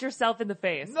never hit yourself in the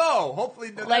face. No,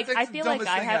 hopefully that's Like, the I feel like dumbest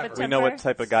I thing have a ever. We know what Temper?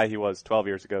 type of guy he was 12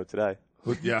 years ago today.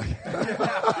 yeah.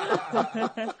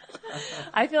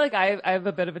 I feel like I have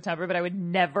a bit of a temper, but I would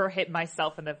never hit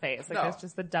myself in the face. Like, No. that's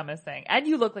just the dumbest thing. And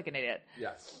you look like an idiot.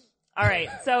 Yes. All right.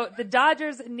 So the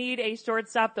Dodgers need a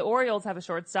shortstop. The Orioles have a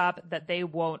shortstop that they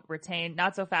won't retain.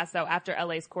 Not so fast though. After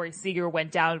LA's Corey Seager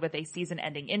went down with a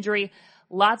season-ending injury,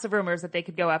 lots of rumors that they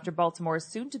could go after Baltimore's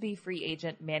soon-to-be free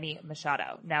agent Manny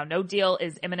Machado. Now, no deal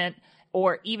is imminent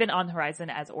or even on the horizon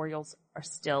as Orioles are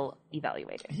still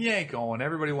evaluating. He ain't going.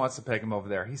 Everybody wants to peg him over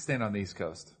there. He's staying on the East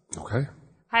Coast. Okay.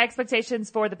 High expectations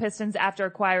for the Pistons after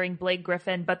acquiring Blake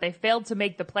Griffin, but they failed to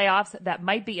make the playoffs. That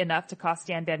might be enough to cost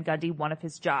Stan Van Gundy one of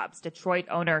his jobs. Detroit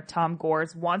owner Tom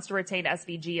Gores wants to retain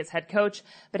SVG as head coach,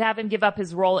 but have him give up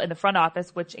his role in the front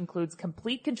office, which includes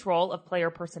complete control of player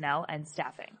personnel and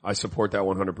staffing. I support that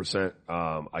 100%.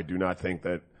 I do not think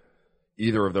that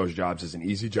either of those jobs is an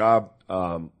easy job.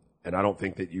 And I don't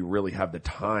think that you really have the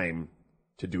time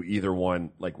to do either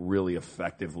one like really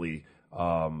effectively.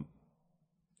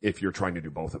 If you're trying to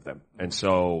do both of them. And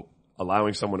so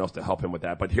allowing someone else to help him with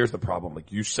that. But here's the problem.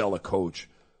 Like you sell a coach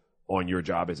on your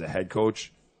job as a head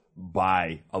coach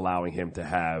by allowing him to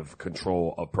have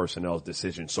control of personnel's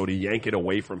decisions. So to yank it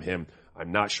away from him,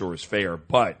 I'm not sure is fair,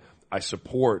 but I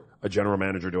support a general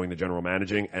manager doing the general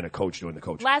managing and a coach doing the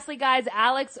coaching. Lastly, guys,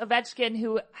 Alex Ovechkin,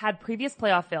 who had previous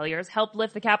playoff failures, helped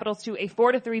lift the Capitals to a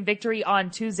 4-3 victory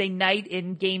on Tuesday night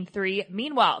in Game 3.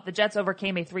 Meanwhile, the Jets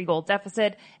overcame a 3-goal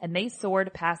deficit, and they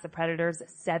soared past the Predators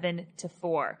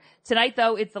 7-4. Tonight,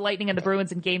 though, it's the Lightning and the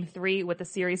Bruins in Game 3 with the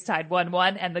series tied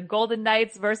 1-1, and the Golden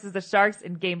Knights versus the Sharks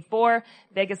in Game 4.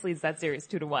 Vegas leads that series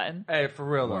 2-1. Hey, for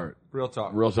real though. Real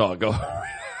talk. Real talk. Go.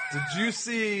 Did you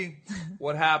see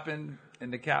what happened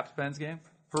in the Caps-Pens game?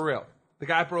 For real. The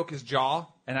guy broke his jaw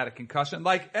and had a concussion.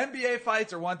 Like, NBA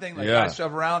fights are one thing, like Yeah. guys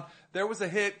shove around. There was a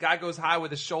hit, guy goes high with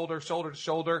his shoulder to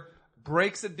shoulder,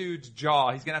 breaks a dude's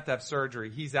jaw. He's gonna have to have surgery.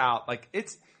 He's out. Like,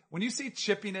 it's, when you see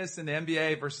chippiness in the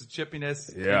NBA versus chippiness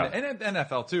Yeah. in the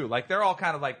NFL too, like they're all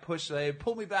kind of like they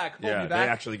pull me back, pull Yeah, me they back.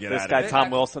 actually get This at guy, it.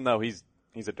 Tom Wilson, though, he's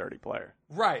a dirty player.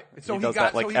 Right. So He he does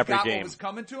got, that, like, so he every got game. what was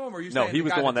coming to him, or you No, saying he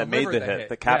was guy the one that made delivered the hit.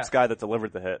 The Caps Yeah. guy that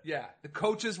delivered the hit. Yeah, the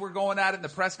coaches were going at it in the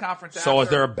press conference. So after. is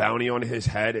there a bounty on his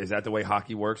head? Is that the way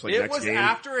hockey works? Like It next was game?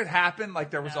 after it happened. Like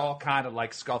there was all kind of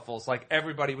like scuffles. Like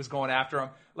everybody was going after him.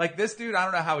 Like this dude, I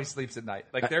don't know how he sleeps at night.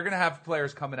 Like they're gonna have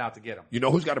players coming out to get him. You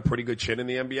know who's got a pretty good chin in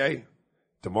the NBA?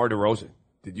 DeMar DeRozan.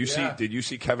 Did you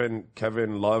see Kevin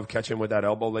Love catch him with that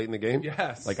elbow late in the game?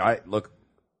 Yes. Like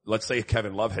let's say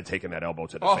Kevin Love had taken that elbow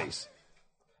to the face.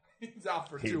 He's out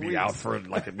for 2 He'd weeks. be out for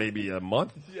like maybe a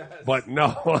month. Yes. But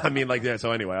no, I mean like that.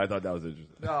 So anyway, I thought that was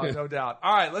interesting. No doubt.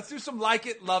 All right, let's do some like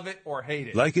it, love it, or hate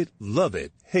it. Like it, love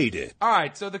it, hate it. All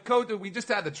right, so the code, we just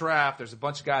had the draft. There's a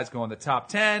bunch of guys going the top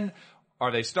 10.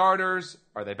 Are they starters?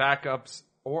 Are they backups?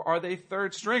 Or are they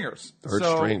third stringers? Third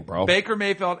string, bro. Baker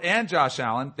Mayfield and Josh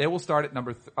Allen, they will start at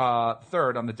number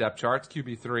third on the depth charts,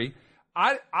 QB3.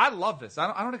 I love this. I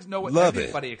don't know what Love it.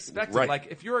 anybody expected. Right. Like,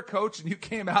 if you're a coach and you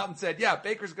came out and said, yeah,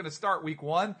 Baker's going to start week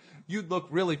 1, you'd look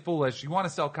really foolish. You want to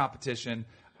sell competition.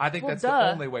 I think that's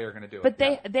the only way you're going to do it.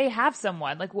 But they have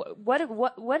someone. Like,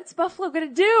 what's Buffalo going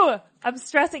to do? I'm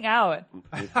stressing out.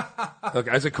 Look,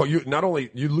 as a coach, you not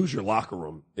only you lose your locker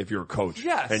room if you're a coach,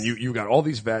 Yes. and you got all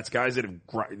these vets, guys that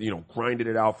have grinded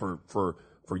it out for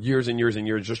years and years and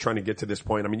years, just trying to get to this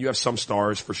point. I mean, you have some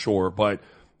stars for sure, but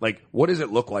like, what does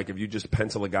it look like if you just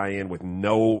pencil a guy in with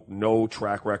no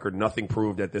track record, nothing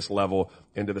proved at this level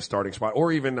into the starting spot,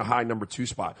 or even the high number 2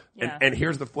 spot? Yeah. And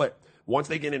here's the flip. Once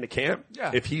they get into camp,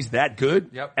 Yeah. if he's that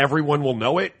good, Yep. everyone will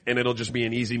know it, and it'll just be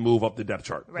an easy move up the depth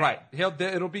chart. Right. It'll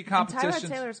be And competition.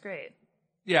 Tyrod Taylor's great.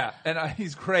 Yeah, and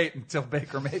he's great until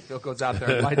Baker Mayfield goes out there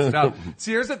and lights it up.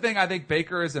 See, here's the thing. I think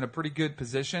Baker is in a pretty good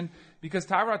position because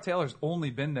Tyrod Taylor's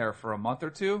only been there for a month or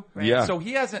two. Right. Yeah. So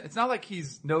he hasn't, it's not like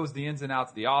he's knows the ins and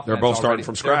outs of the offense. They're both starting already.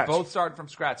 from scratch. They're both starting from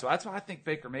scratch. So that's why I think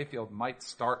Baker Mayfield might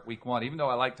start week 1. Even though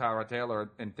I like Tyrod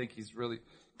Taylor and think he's really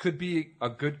could be a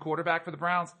good quarterback for the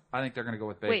Browns, I think they're going to go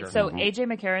with Baker. Wait, so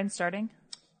AJ McCarron's starting?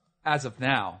 As of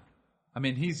now, I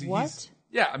mean, he's What? he's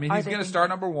Are he's they going to thinking- start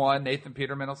number 1. Nathan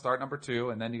Peterman will start number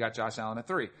 2, and then you got Josh Allen at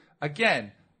 3.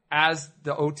 Again, as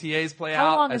the OTAs play out,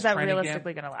 How long as is that training camp-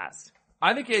 realistically going to last?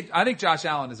 I think Josh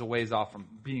Allen is a ways off from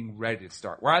being ready to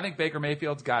start. Where I think Baker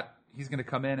Mayfield's he's going to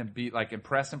come in and be like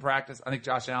impressed in practice. I think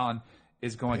Josh Allen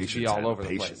is going to be Patience all and over the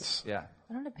patience. place. Yeah.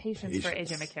 I don't have patience for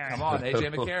AJ McCarron. Come on,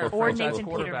 AJ McCarron, Or franchise Nathan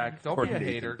quarterback. Peterman. Don't Or be a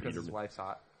Nathan hater because his Peterman. wife's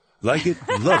hot. Like it,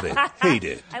 love it, hate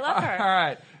it. I love All her.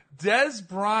 right. Des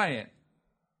Bryant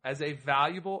as a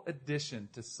valuable addition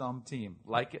to some team.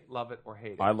 Like it, love it, or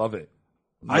hate it. I love it.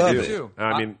 Love I do. it. too.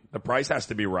 I mean, the price has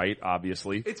to be right,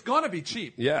 obviously. It's going to be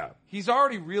cheap. Yeah. He's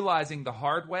already realizing the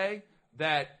hard way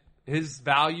that his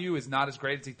value is not as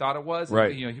great as he thought it was.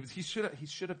 Right. You know, he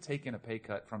should have taken a pay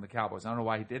cut from the Cowboys. I don't know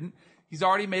why he didn't. He's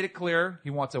already made it clear he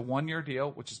wants a 1-year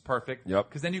deal, which is perfect. Yep.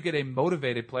 Because then you get a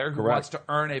motivated player who Correct. wants to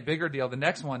earn a bigger deal. The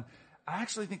next one, I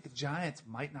actually think the Giants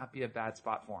might not be a bad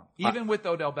spot for him, even with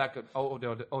Odell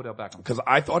Beckham. Because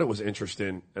I thought it was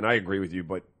interesting, and I agree with you,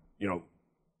 but, you know,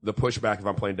 the pushback, if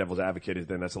I'm playing devil's advocate, is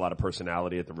then that's a lot of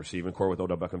personality at the receiving core with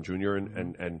Odell Beckham Jr.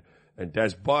 and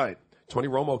Dez. But Tony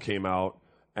Romo came out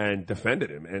and defended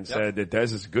him and said that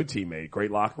Dez is a good teammate,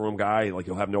 great locker room guy, like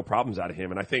you'll have no problems out of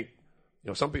him. And I think, you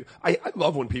know, some people, I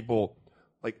love when people,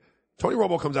 like, Tony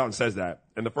Romo comes out and says that,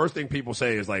 and the first thing people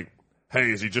say is like, hey,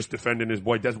 is he just defending his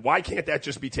boy Dez? Why can't that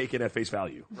just be taken at face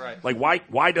value? Right. Like,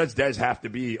 why does Dez have to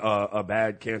be a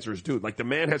bad, cancerous dude? Like, the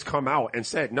man has come out and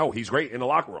said, no, he's great in the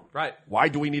locker room. Right. Why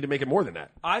do we need to make it more than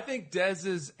that? I think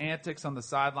Dez's antics on the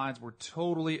sidelines were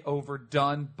totally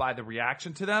overdone by the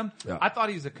reaction to them. Yeah. I thought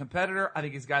he was a competitor. I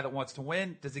think he's a guy that wants to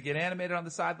win. Does he get animated on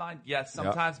the sideline? Yes,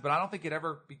 sometimes, but I don't think it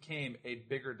ever became a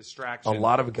bigger distraction. A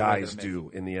lot of for guys the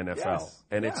do in the NFL. Yes.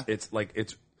 And Yeah. it's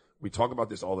we talk about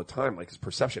this all the time, like his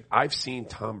perception. I've seen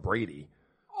Tom Brady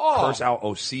Oh. curse out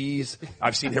OCs.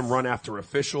 I've seen him run after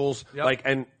officials. Yep. Like,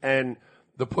 and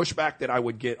the pushback that I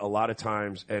would get a lot of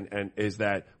times and is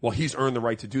that, well, he's earned the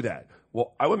right to do that.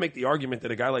 Well, I would make the argument that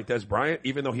a guy like Dez Bryant,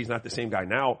 even though he's not the same guy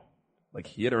now, like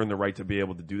he had earned the right to be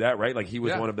able to do that, right? Like he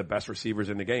was Yeah. one of the best receivers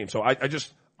in the game. So I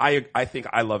think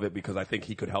I love it because I think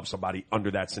he could help somebody under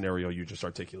that scenario you just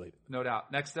articulated. No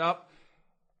doubt. Next up,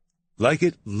 Like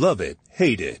it, love it,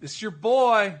 hate it. it's your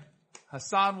boy,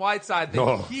 Hassan Whiteside. The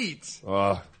Oh. Heat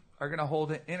are going to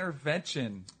hold an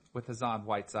intervention with Hassan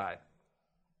Whiteside.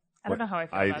 I don't know how I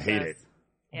feel I about hate this. it.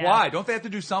 Yeah. Why? Don't they have to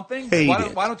do something? Hate Why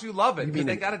it. don't you love it? Because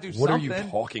they got to do what something. are you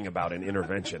talking about in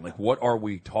intervention? Like, what are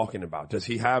we talking about? Does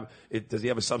he have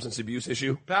a substance abuse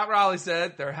issue? Pat Riley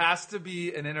said there has to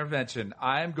be an intervention.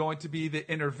 I am going to be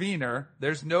the intervener.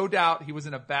 There's no doubt he was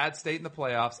in a bad state in the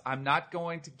playoffs. I'm not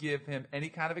going to give him any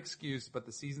kind of excuse, but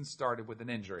the season started with an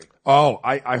injury. Oh,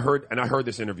 I heard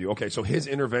this interview. Okay, so his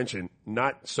intervention,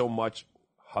 not so much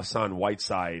Hassan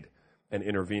Whiteside and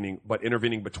intervening, but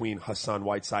intervening between Hassan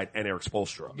Whiteside and Eric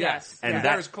Spoelstra. Yes. And And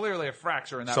that- there's clearly a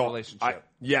fracture in that relationship.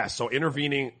 So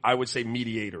intervening, I would say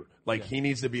mediator. Like he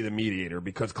needs to be the mediator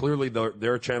because clearly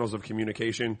their channels of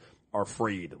communication are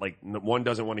frayed. Like one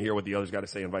doesn't want to hear what the other's got to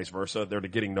say and vice versa. They're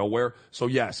getting nowhere. So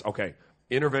yes, okay.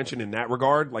 Intervention in that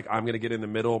regard, like I'm going to get in the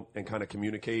middle and kind of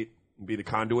communicate be the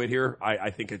conduit here. I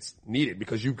think it's needed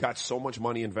because you've got so much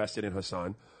money invested in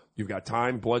Hassan. You've got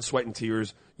time, blood, sweat, and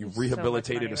tears. You've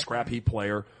rehabilitated a scrap heap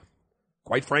player.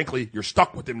 Quite frankly, you're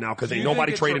stuck with him now because ain't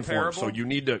nobody trading for him. So you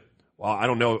need to. Well, I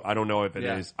don't know if it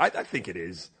is. I think it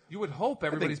is. You would hope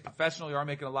everybody's professional. You are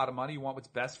making a lot of money. You want what's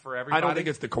best for everybody. I don't think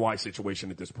it's the Kawhi situation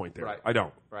at this point there. Right. I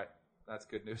don't. Right. That's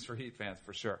good news for Heat fans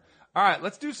for sure. All right,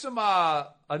 let's do some a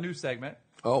new segment.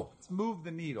 Oh. Let's move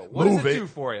the needle. What does it do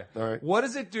for you? All right. What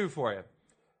does it do for you?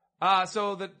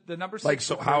 So the number 6. Like,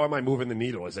 so how am I moving the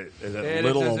needle? Is it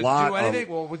little, does a lot? do anything?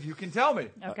 Well, you can tell me.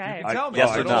 Okay. You can tell me. yes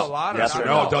a or little, no. a lot, Yes or or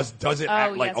not. No, does it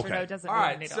act like, yes okay. or no doesn't All move the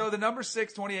right, needle. so the number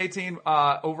 6, 2018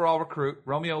 overall recruit,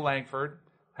 Romeo Langford,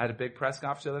 had a big press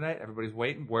conference the other night. Everybody's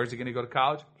waiting. Where's he going to go to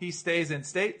college? He stays in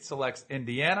state, selects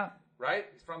Indiana, right?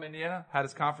 He's from Indiana, had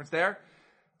his conference there.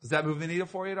 Does that move the needle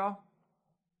for you at all?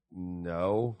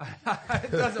 No.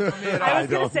 It doesn't for me at all. I was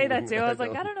going to say that too. I was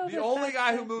like, I don't know. If The it's only that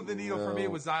guy who good. moved the needle for me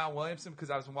was Zion Williamson because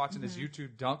I was watching his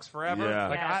YouTube dunks forever. Yeah.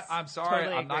 Like Yes, I'm sorry,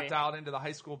 totally I'm not agree. dialed into the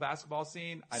high school basketball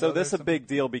scene. I So know this is there's a big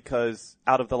deal because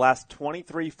out of the last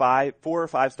 23 4 or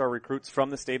 5 star recruits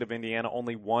from the state of Indiana,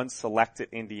 only one selected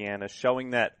Indiana, showing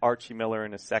that Archie Miller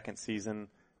in his second season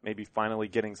maybe finally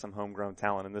getting some homegrown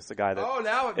talent. And this is a guy that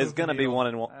now it is moved going to the be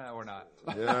needle. 1-1. We're not.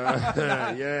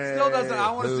 Yeah. Still doesn't.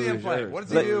 I want to see him play. What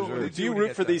does he do? What does he Do you when he root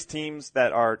gets for there? these teams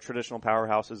that are traditional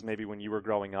powerhouses maybe when you were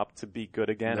growing up to be good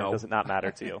again? No. Or does it not matter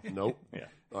to you? Nope. Yeah.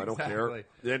 I don't Exactly.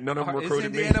 care. Yeah, none of them Is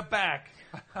recruited me. Indiana back?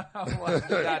 Well,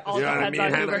 that- All You know what I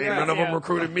depends mean? on who None of them recruits you.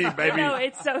 recruited me, baby. No,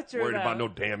 it's so true. Worried though. about no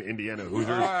damn Indiana Hoosiers.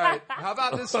 All right. How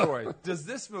about this story? Does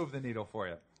this move the needle for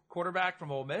you? Quarterback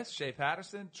from Ole Miss, Shea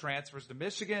Patterson, transfers to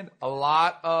Michigan. A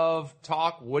lot of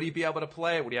talk. Would he be able to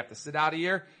play? Would he have to sit out a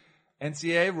year?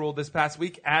 NCAA ruled this past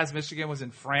week as Michigan was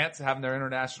in France having their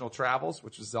international travels,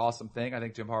 which was an awesome thing. I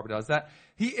think Jim Harbaugh does that.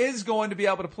 He is going to be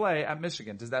able to play at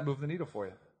Michigan. Does that move the needle for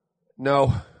you?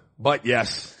 No, but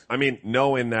yes. I mean,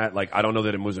 knowing that, like, I don't know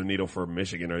that it moves the needle for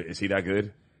Michigan. Or is he that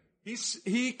good?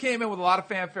 He came in with a lot of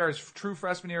fanfare. His true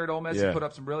freshman year at Ole Miss. Yeah. He put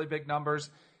up some really big numbers.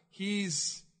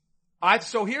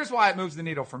 So here's why it moves the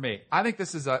needle for me. I think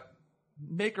this is a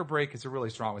make or break is a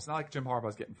really strong one. It's not like Jim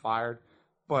Harbaugh's getting fired,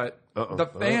 but the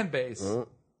fan base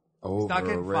he's not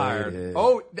getting fired.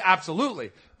 Oh,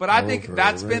 absolutely. But I think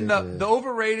that's been the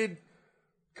overrated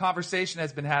conversation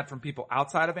has been had from people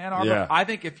outside of Ann Arbor. Yeah. I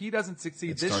think if he doesn't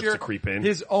succeed this starts year, to creep in.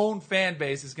 his own fan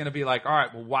base is going to be like, all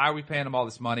right, well, why are we paying him all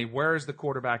this money? Where is the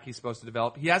quarterback he's supposed to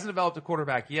develop? He hasn't developed a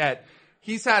quarterback yet.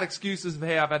 He's had excuses of,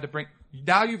 hey, I've had to bring –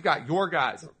 now you've got your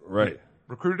guys. Right.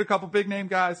 Recruited a couple big name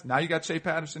guys. Now you got Shea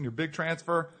Patterson, your big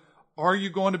transfer. Are you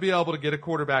going to be able to get a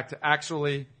quarterback to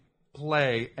actually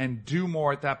play and do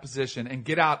more at that position and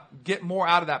get more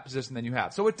out of that position than you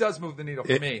have? So it does move the needle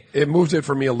for me. It moves it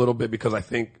for me a little bit because I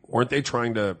think, weren't they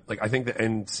trying to, like, I think the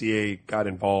NCAA got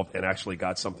involved and actually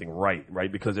got something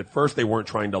right? Because at first they weren't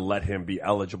trying to let him be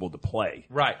eligible to play.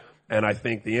 Right. And I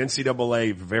think the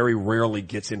NCAA very rarely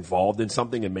gets involved in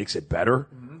something and makes it better.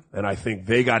 Mm-hmm. And I think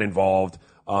they got involved.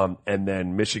 And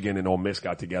then Michigan and Ole Miss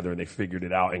got together and they figured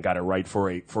it out and got it right for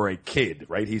a kid,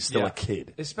 right? He's still a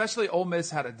kid. Especially Ole Miss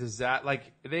had a disaster. Like,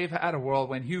 they've had a world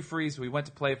when Hugh Freeze, we went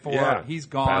to play for, Yeah. he's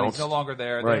gone. Bounced. He's no longer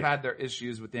there. Right. They've had their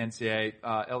issues with the NCAA,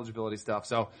 eligibility stuff.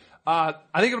 So, I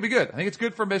think it'll be good. I think it's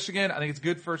good for Michigan. I think it's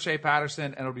good for Shea Patterson,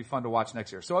 and it'll be fun to watch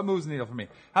next year. So it moves the needle for me.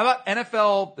 How about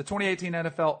NFL, the 2018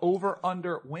 NFL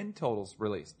over-under win totals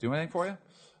released? Do anything for you?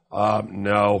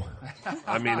 No.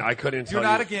 I mean, I couldn't tell You're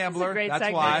not you. a gambler. It's a great That's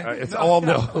segment. why. It's all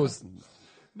no's.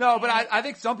 No, but I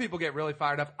think some people get really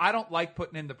fired up. I don't like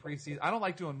putting in the preseason. I don't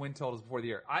like doing win totals before the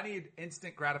year. I need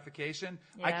instant gratification.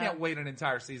 I Yeah. can't wait an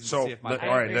entire season So, to see if my all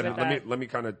right, agree then with that. let me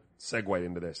kind of segue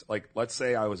into this. Like, let's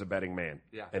say I was a betting man,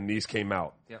 Yeah. and these came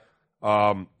out.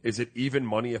 Yep. Is it even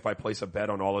money if I place a bet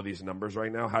on all of these numbers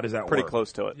right now? How does that Pretty work?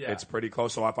 close to it. Yeah. It's pretty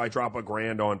close. So if I drop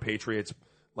 $1,000 on Patriots,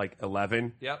 like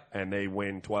 11, Yep. and they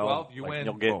win 12, 12, you like, win.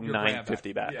 You'll get your grand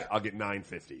 $950 back. Yeah. I'll get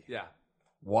 $950. Yeah.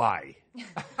 Why?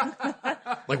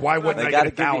 Like, why wouldn't They I gotta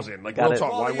get give you- 1,000? Like, gotta- real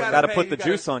talk. Well, Why you wouldn't gotta I? put the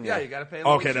juice on you. Yeah, you got to pay a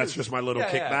little Okay, that's juice. just my little Yeah,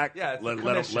 kickback. Yeah, it's let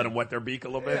commission. them wet their beak a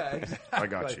little bit. Yeah, exactly. I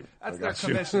got you. That's I their got you.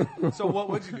 commission. So what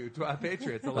would you do to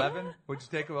Patriots? 11? Would you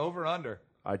take them over or under?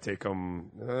 I take them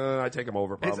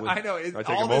over probably. I know. I take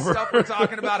All them this over. stuff we're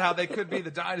talking about, how they could be the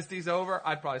dynasty's over,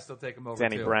 I'd probably still take them over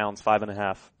Danny too. Brown's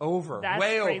 5.5. Over. That's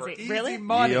Way crazy. over. Easy Really?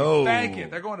 money. Yo. Bank it.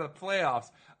 They're going to the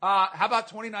playoffs. How about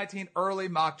 2019 early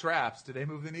mock drafts? Do they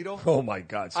move the needle? Oh my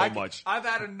God, so much. I've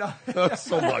had enough.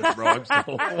 So much, bro. I'm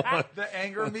so The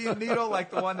anger me needle, like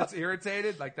the one that's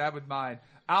irritated, like that would mine.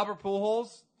 Albert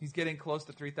Pujols, he's getting close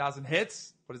to 3,000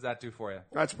 hits. What does that do for you?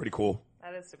 That's pretty cool.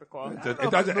 That is super cool. It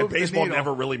doesn't. moves the Baseball needle.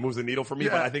 never really moves the needle for me,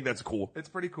 Yeah. but I think that's cool. It's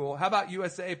pretty cool. How about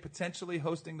USA potentially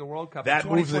hosting the World Cup? That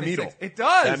in moves the 2026? needle. It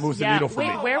does. That moves the Yeah, needle for wait,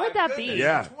 me. where would my that be? goodness.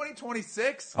 Yeah.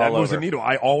 2026. That All moves the over. needle.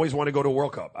 I always want to go to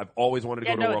World Cup. I've always wanted to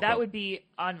Yeah, go to no, World that Cup. would be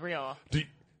unreal. Do you-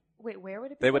 Wait, where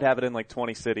would it be? They would have it in like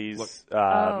 20 cities,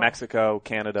 Oh. Mexico,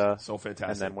 Canada, So fantastic.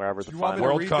 and then wherever Do the you want me final. to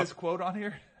World read Cup. this quote on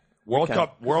here? World Okay.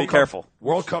 Cup. World Be Cup. careful.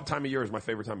 World Cup time of year is my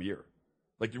favorite time of year.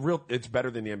 Like it's better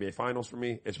than the NBA Finals for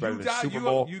me. It's better than Super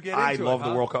Bowl. You get I into love it, the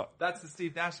huh? World Cup. That's the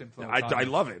Steve Nash influence. I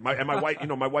love it. My wife,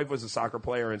 my wife was a soccer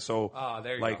player, and so Oh,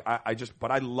 there you like go.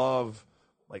 I love it.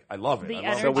 The I love energy.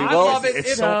 it. So we I will- love it.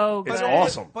 It's so it's good.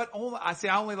 awesome. But only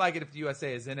I only like it if the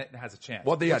USA is in it and has a chance.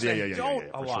 Well, yeah, Which they yeah,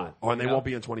 don't for a lot. sure. Oh, and they you know? won't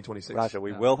be in 2026. Raja,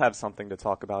 we will have something to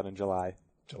talk about in July.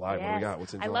 July. What do we got?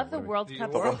 What's in I July? love the What do we-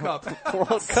 World The Cup. World Cup.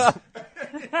 World Cup.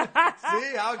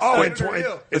 See how Oh, excited are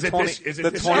you? is it 20 this? Is it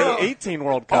the this 2018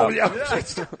 World Cup. Oh yeah.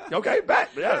 Okay, bet.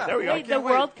 Yeah, there we go. Wait, the can't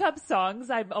wait. World Cup songs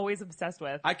I'm always obsessed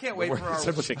with. I can't wait for our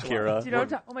Shakira. Do you know what I'm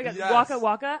talking? Oh my god, Yes. Waka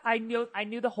Waka! I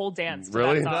knew the whole dance. To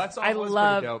Really? that song. That song I was pretty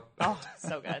love. dope. Oh,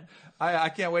 so good. I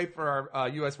can't wait for our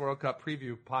U.S. World Cup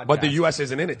preview podcast. But the U.S.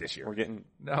 isn't in it this year. We're getting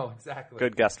No, exactly.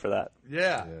 good guest for that.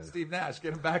 Yeah. Steve Nash,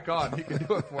 get him back on. He can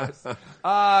do it for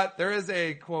us. There is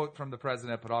a quote from the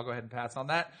president, but I'll go ahead and pass on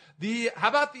that. How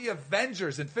about the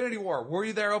Avengers Infinity War? Were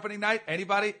you there opening night?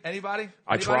 Anybody?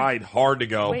 I tried hard to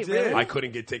go. Wait, really? I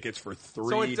couldn't get tickets for 3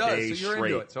 So it does. days So you're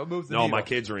straight. into it. So it moves the no, needle. my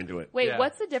kids are into it. Wait, Yeah.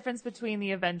 what's the difference between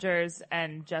the Avengers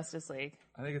and Justice League?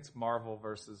 I think it's Marvel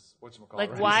versus whatchamacallit.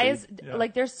 Like, right? why is Yeah.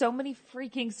 like there's so many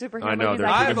freaking superhero I know, movies? they're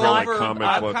I I'm could different, not- like, over. comic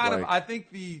I'm book, kind of. like- I think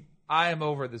I am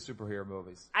over the superhero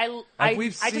movies. I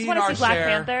we've just seen want to our see Black share.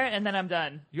 Panther and then I'm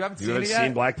done. You haven't You seen haven't it yet?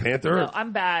 seen Black Panther? No,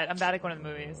 I'm bad. I'm bad at going to the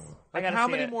movies. I Like, gotta how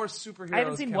see many it. more superheroes? I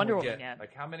haven't seen can Wonder we Woman get? yet.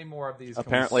 Like how many more of these?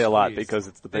 Apparently can a we lot squeeze? because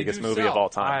it's the They biggest do movie sell. of all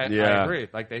time. I Yeah. agree.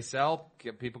 Like they sell.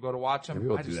 People go to watch them. Maybe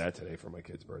we'll do that today for my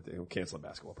kid's birthday. We'll cancel the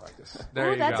basketball practice. There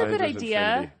Oh, you that's go. a good Avengers idea.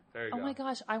 Infinity. There you Oh go. my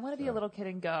gosh, I want to be a little kid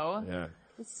and go. Yeah.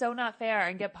 It's so not fair.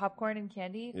 And get popcorn and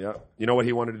candy. Yeah. You know what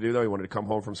he wanted to do though? He wanted to come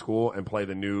home from school and play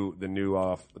the new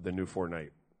Fortnite.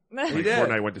 He did.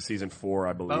 Fortnite went to season 4,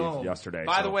 I believe, Boom. yesterday.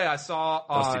 By so the way, I saw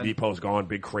Dusty on. Depot's gone.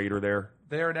 Big crater there.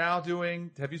 They are now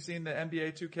doing. Have you seen the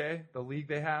NBA 2K, the league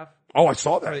they have? Oh, I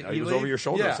saw The that. He was E-League? over your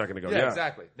shoulder Yeah. a second ago. Yeah,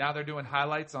 exactly. Now they're doing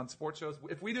highlights on sports shows.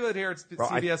 If we do it here at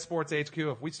CBS Sports HQ,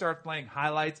 if we start playing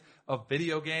highlights of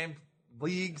video game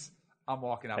leagues, I'm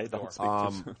walking out Hey, the door.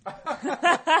 don't speak too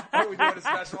soon. Are we doing a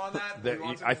special on that? Do you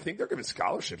want I to? think they're giving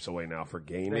scholarships away now for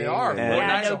gaming. They are. and- And-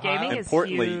 Yeah, Fortnite's no, Ohio. gaming is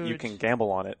Importantly, huge. you can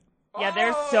gamble on it. Yeah,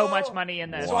 there's so much money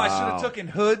in this. So I should Wow. have taken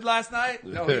Hood last night.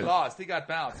 No, he lost. He got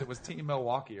bounced. It was Team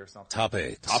Milwaukee or something. Top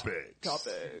 8.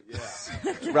 Topics.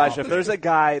 Yeah. Raj, if there's a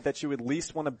guy that you would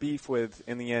least want to beef with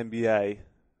in the NBA,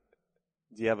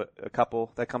 do you have a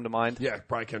couple that come to mind? Yeah,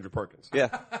 probably Kendrick Perkins.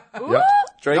 Yeah. Yep.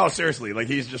 Drake? No, seriously, like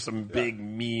he's just some big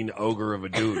mean ogre of a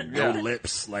dude. No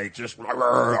lips, like just.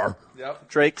 Yep.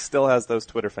 Drake still has those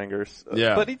Twitter fingers.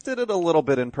 Yeah. But he did it a little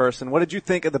bit in person. What did you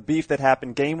think of the beef that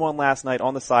happened Game 1 last night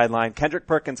on the sideline? Kendrick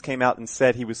Perkins came out and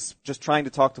said he was just trying to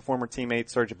talk to former teammate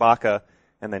Serge Ibaka,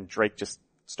 and then Drake just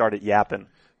started yapping.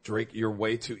 Drake, you're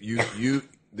way too you.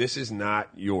 This is not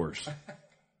yours.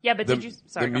 Yeah, but The, did you?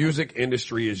 Sorry, the go ahead. music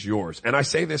industry is yours, and I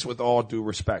say this with all due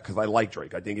respect because I like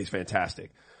Drake. I think he's fantastic.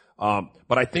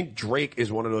 But I think Drake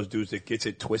is one of those dudes that gets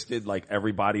it twisted. Like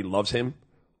everybody loves him.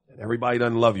 And everybody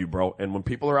doesn't love you, bro. And when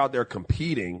people are out there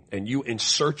competing and you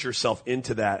insert yourself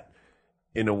into that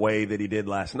in a way that he did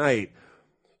last night,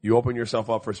 you open yourself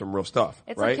up for some real stuff,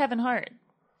 It's right? like Kevin Hart.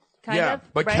 Kind yeah, of.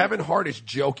 but right? Kevin Hart is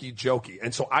jokey.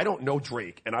 And so I don't know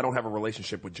Drake and I don't have a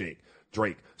relationship with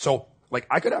Drake. So like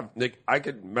I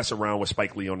could mess around with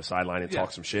Spike Lee on the sideline and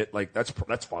talk some shit. Like that's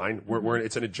fine.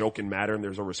 It's in a joking matter and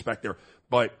there's a respect there.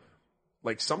 But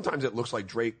like sometimes it looks like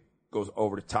Drake goes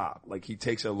over the top. Like he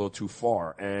takes it a little too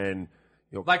far and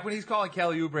Like when he's calling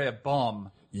Kelly Oubre a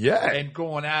bum yeah. and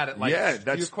going at it like Yeah, you're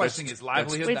that's- questioning that's- his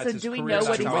livelihood. Wait, that's so his do we career, know that's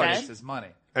what he how he said? makes his money.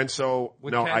 And so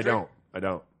With no, Kendrick? I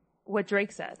don't. What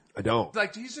Drake said.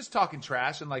 Like he's just talking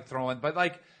trash and like throwing, but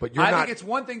like But you're I not- think it's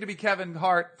one thing to be Kevin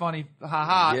Hart, funny,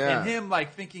 haha, Yeah. and him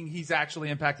like thinking he's actually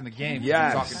impacting the game.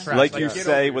 Yes. Talking trash. Like you get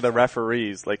say over with the yourself.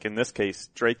 referees, like in this case,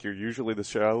 Drake, you're usually the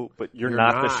show, but you're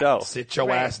not the show. Sit your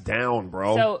Right. ass down,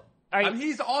 bro. So are you? I mean,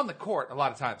 he's on the court a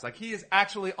lot of times. Like he is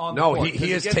actually on the No, court. he because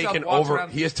has gets up, taken walks over.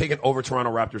 around- He has taken over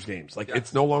Toronto Raptors games. Like Yeah.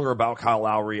 it's no longer about Kyle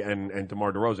Lowry and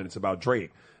DeMar DeRozan. It's about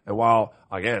Drake. And while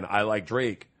again, I like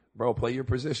Drake, bro, play your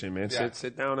position, man. Yeah.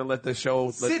 Sit down and let the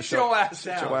show. Sit your ass sit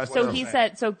down. your ass So down. he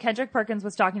said. So Kendrick Perkins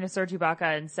was talking to Serge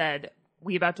Ibaka and said,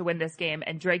 "We about to win this game,"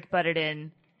 and Drake butted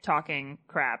in, talking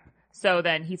crap. So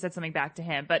then he said something back to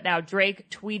him. But now Drake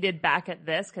tweeted back at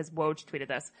this, because Woj tweeted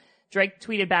this. Drake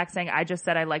tweeted back saying, I just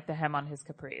said I like the hem on his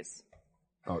capris.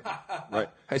 Oh, right.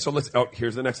 Hey, so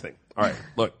here's the next thing. All right,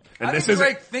 look. And I this think isn't,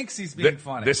 Drake thinks he's being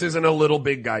funny. This isn't a little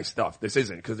big guy stuff. This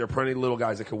isn't, because there are plenty of little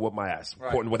guys that can whoop my ass,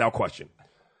 without question.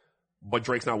 But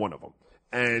Drake's not one of them.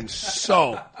 And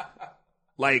so,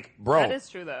 like, bro. That is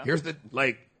true, though. Here's the,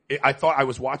 like, I thought I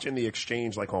was watching the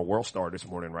exchange, like, on WorldStar this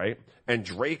morning, right? And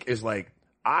Drake is like,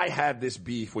 I have this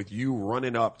beef with you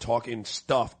running up talking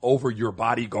stuff over your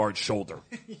bodyguard's shoulder.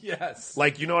 Yes.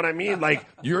 Like, you know what I mean? Like,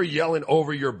 you're yelling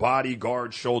over your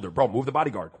bodyguard's shoulder. Bro, move the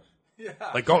bodyguard. Yeah.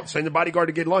 Like, go send the bodyguard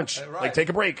to get lunch. Right. Like, take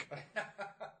a break.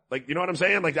 Like, you know what I'm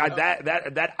saying? Like,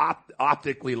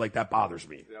 optically, like, that bothers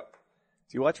me. Yep.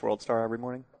 Do you watch WorldStar every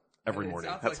morning? Every It morning.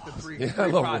 sounds like the three. Yeah, I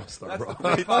love prime- WorldStar, that's bro.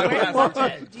 the three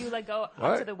podcasts. Do you like go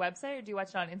What? to the website or do you watch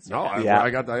it on Instagram? No, Yeah. I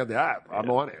got the app. I'm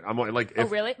on it. I'm on it. Like, Oh,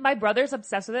 if, really? My brother's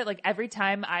obsessed with it. Like, every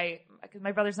time because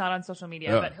my brother's not on social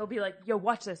media, Yeah. but he'll be like, yo,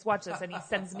 watch this. And he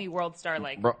sends me WorldStar,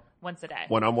 like, Bro. once a day.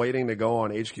 when I'm waiting to go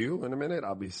on HQ in a minute,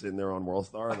 I'll be sitting there on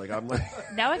WorldStar. Like, I'm like,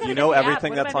 Now I gotta You get know the app.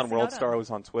 everything What am that's I on missing out WorldStar was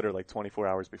on Twitter like 24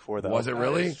 hours before that. was it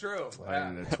really? It's true. I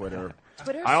Yeah. did Twitter.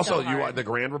 Twitter's I also, so hard. the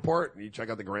Grand Report. You check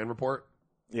out the Grand Report.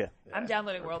 Yeah. I'm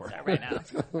downloading WorldStar right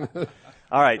now.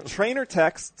 All right. Trainer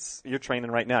texts. You're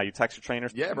training right now. You text your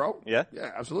trainers? Yeah, bro. Yeah?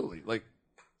 Yeah, absolutely. Like,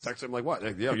 text him like what?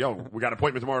 Like, yo, we got an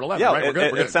appointment tomorrow at 11, Yeah, right? We're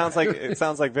good. We're good. it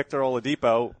sounds like Victor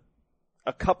Oladipo,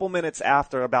 a couple minutes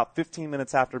after, about 15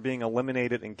 minutes after being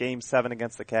eliminated in Game 7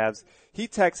 against the Cavs, he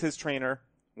texts his trainer,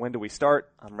 when do we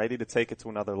start? I'm ready to take it to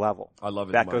another level. I love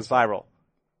it. That goes viral.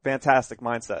 Fantastic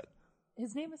mindset.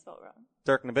 His name is spelled wrong.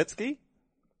 Dirk Nowitzki,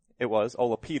 it was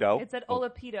Olapito. It said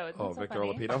Olapito. Isn't Oh, that so Victor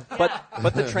funny? Olapito? Yeah.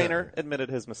 But the trainer admitted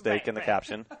his mistake Right, in the right.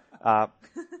 caption.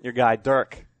 Your guy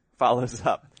Dirk follows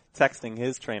up, texting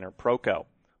his trainer, Proco,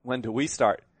 when do we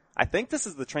start? I think this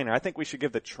is the trainer. I think we should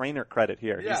give the trainer credit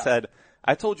here. Yeah. He said,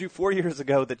 I told you 4 years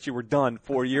ago that you were done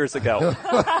 4 years ago.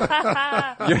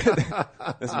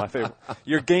 This is my favorite.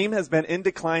 Your game has been in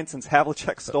decline since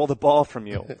Havlicek stole the ball from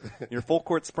you. Your full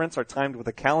court sprints are timed with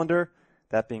a calendar.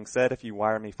 That being said, if you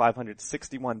wire me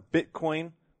 561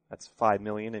 Bitcoin, that's $5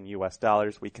 million in US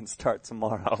dollars, we can start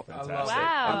tomorrow. I love it.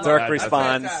 Wow. And Dirk That's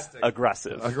responds, fantastic.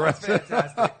 aggressive. That's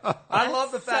fantastic. I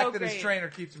love the That's fact so that his great. trainer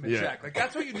keeps him in Yeah. check. Like,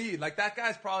 that's what you need. Like, that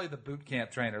guy's probably the boot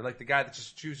camp trainer. Like, the guy that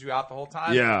just chews you out the whole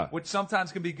time. Yeah. Which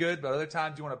sometimes can be good, but other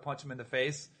times you want to punch him in the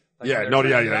face. Like, Yeah, when no,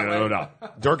 they're yeah, training yeah, that no way.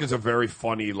 doubt. Dirk is a very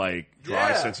funny, like, dry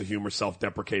Yeah. sense of humor,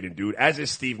 self-deprecating dude. As is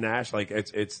Steve Nash. Like,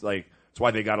 it's like, it's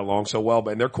why they got along so well.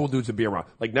 But and they're cool dudes to be around.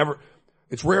 Like, never.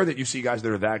 It's rare that you see guys that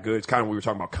are that good. It's kind of we were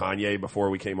talking about Kanye before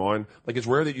we came on. Like, it's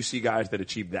rare that you see guys that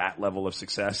achieve that level of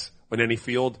success in any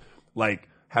field. Like,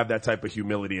 have that type of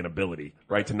humility and ability,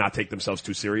 right, to not take themselves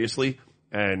too seriously.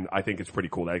 And I think it's pretty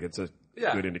cool. Like, it's a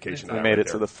Yeah. good indication. We of that made right it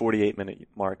to there. the 48-minute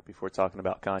mark before talking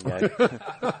about Kanye.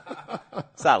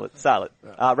 Solid.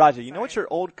 Raja, you know what your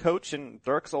old coach and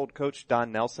Dirk's old coach,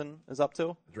 Don Nelson, is up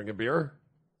to? Drinking beer.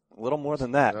 A little more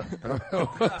than that.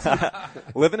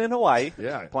 Living in Hawaii,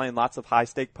 Yeah. playing lots of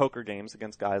high-stake poker games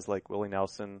against guys like Willie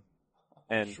Nelson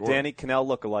and Sure. Danny Cannell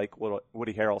lookalike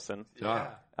Woody Harrelson.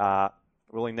 Yeah.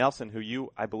 Willie Nelson, who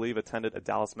you, I believe, attended a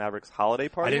Dallas Mavericks holiday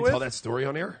party I didn't with. tell that story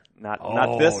on air. Not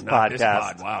Oh, this not podcast. This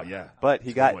pod. Wow, yeah. But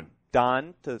he Good got one.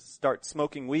 Don to start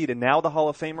smoking weed, and now the Hall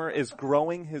of Famer is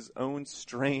growing his own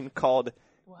strain called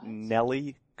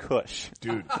Nelly Kush.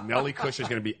 Dude, Nelly Kush is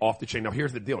going to be off the chain. Now,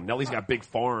 here's the deal. Nelly's got big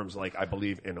farms, like, I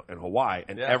believe, in Hawaii.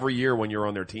 And Yeah. every year when you're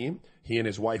on their team, he and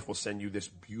his wife will send you this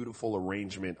beautiful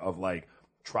arrangement of, like,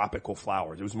 tropical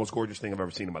flowers. It was the most gorgeous thing I've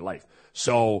ever seen in my life.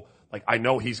 So, like, I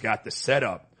know he's got the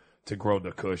setup to grow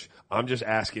the Kush. I'm just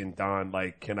asking Don,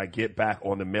 like, can I get back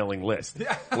on the mailing list?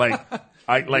 Like, can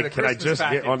I Christmas just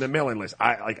package. get on the mailing list?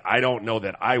 I don't know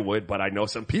that I would, but I know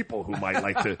some people who might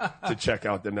like to check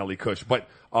out the Nelly Kush. But,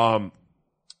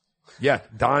 yeah,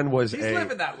 Don was He's a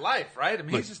living that life, right? I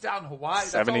mean, he's just out in Hawaii.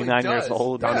 That's all he 79 years does.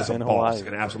 old. Don Yeah. is a in boss,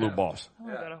 Hawaii. an absolute boss. I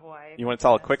want to go to Hawaii. You want to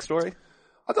tell a quick story?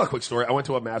 I'll tell a quick story. I went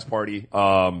to a Mavs party,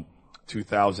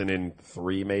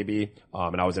 2003 maybe,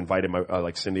 and I was invited.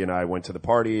 Like Cindy and I went to the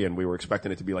party, and we were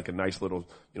expecting it to be like a nice little,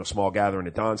 small gathering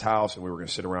at Don's house, and we were going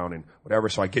to sit around and whatever.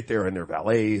 So I get there, and there are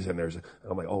valets, and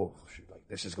I'm like, oh shoot, like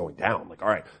this is going down. Like, all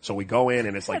right. So we go in,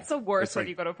 and it's like That's the worst it's when like-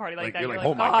 you go to a party like that. You're You're like,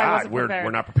 like, oh my oh, I god, wasn't we're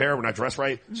prepared. not prepared, we're not dressed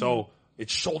right. So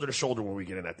it's shoulder to shoulder when we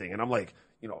get in that thing, and I'm like,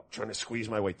 trying to squeeze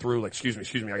my way through. Like, excuse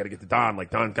me, I got to get to Don. Like,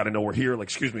 Don got to know we're here. Like,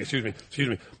 excuse me.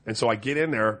 And so I get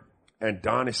in there. And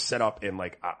Don is set up in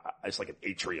like, it's like an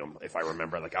atrium, if I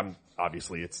remember. Like,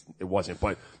 obviously it wasn't,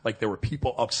 but like there were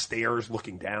people upstairs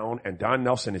looking down, and Don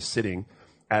Nelson is sitting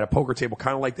at a poker table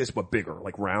kind of like this, but bigger,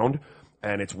 like round.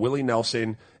 and it's Willie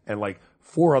Nelson and like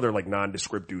 4 other like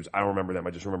nondescript dudes. I don't remember them.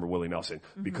 I just remember Willie Nelson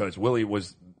because Willie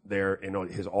was there in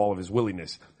all of his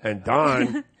williness. And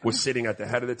Don was sitting at the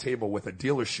head of the table with a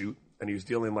dealer chute, and he was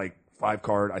dealing like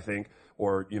 5-card, I think,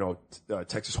 or,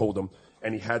 Texas Hold'em.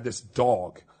 And he had this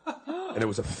dog, and it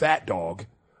was a fat dog,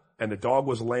 and the dog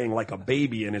was laying like a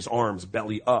baby in his arms,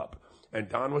 belly up. And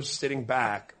Don was sitting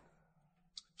back,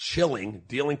 chilling,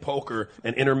 dealing poker,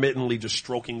 and intermittently just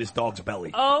stroking this dog's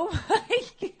belly. Oh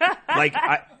my God. Like,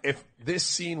 if this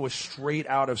scene was straight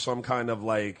out of some kind of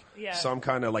like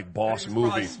boss He's movie.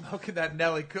 probably smoking that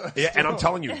Nelly Kush. Yeah, and I'm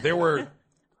telling you, there were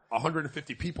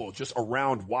 150 people just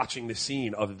around watching the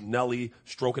scene of Nelly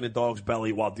stroking the dog's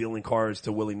belly while dealing cards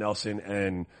to Willie Nelson,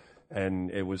 and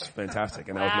it was fantastic.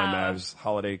 And that was my Mavs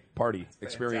holiday party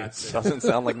experience. Doesn't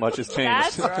sound like much has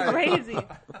changed. That's crazy.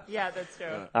 Yeah, that's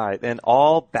true. All right, and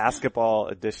all basketball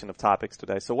edition of Topics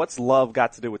today. So what's love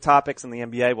got to do with topics in the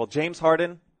NBA? Well, James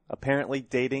Harden apparently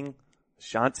dating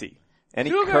Ashanti. Any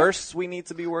Cougar. curse we need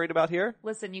to be worried about here?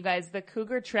 Listen, you guys, the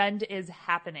cougar trend is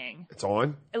happening. It's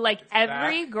on. Like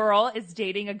every girl is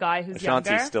dating a guy who's Ashanti's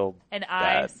younger, still and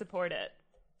I bad. support it.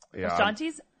 Yeah,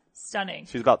 Ashanti's stunning,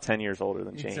 She's about 10 years older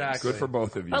than James. Exactly. good for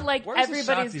both of you. but like Where's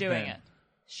everybody's Ashanti doing been? it.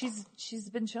 She's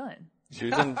been chilling. She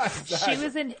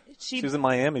was in She she was in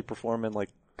Miami performing like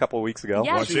a couple of weeks ago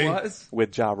Yeah, Was She she? was.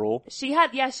 with Ja Rule. She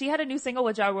had a new single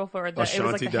with Ja Rule for the, it was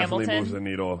Ashanti like the definitely Hamilton. moves the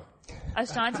needle.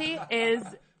 Ashanti is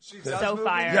She does so move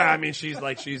fire. Yeah, I mean, she's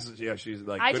like, I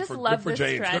good just for, love good for this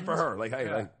James. trend. Good for her. Like,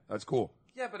 hey, like, that's cool.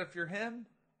 Yeah, but if you're him,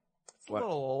 it's What? a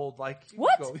little old. Like, you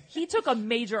What? go- He took a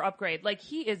major upgrade. Like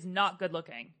he is not good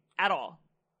looking at all.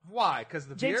 Why? Because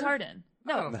the James beard? Harden.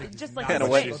 I No, don't think just he's like not Kinda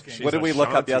his what- face. looking. What did we look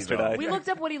up Ashanti, yesterday? though. We looked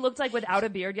up what he looked like without a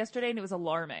beard yesterday, and it was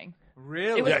alarming.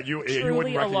 Really? It was Yeah, you wouldn't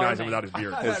truly recognize him alarming. without his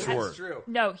beard, for That's sure. true.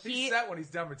 No, He's he. set when he's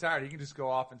done retired. He can just go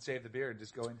off and shave the beard and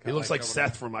just go in. He looks like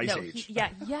Seth from Ice No, Age. he, yeah,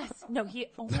 yes. No, he.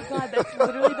 Oh my God, that's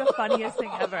literally the funniest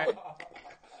thing ever.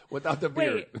 Without the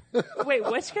beard. Wait,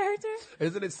 which character?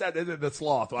 Isn't it Seth? Isn't it the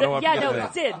sloth?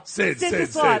 Sid. Sid the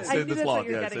sloth. I Sid knew the that's what sloth.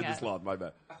 you were Yeah, getting Sid the at. sloth. My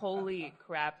bad. Holy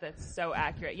crap, that's so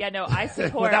accurate. Yeah, no, I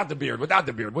support. Without the beard. Without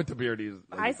the beard. With the beard, he's.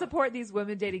 I support these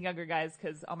women dating younger guys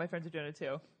because all my friends are doing it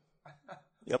too.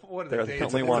 Yep, What are they're they the dating?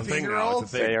 only ones. It's a thing now.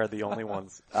 It's a thing. They are the only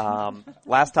ones.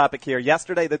 Last topic here.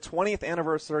 Yesterday, the 20th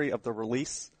anniversary of the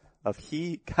release of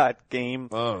He Got Game.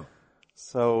 Oh.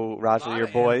 So, Raja, your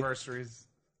boy, Anniversaries.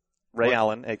 Ray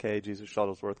Allen, a.k.a. Jesus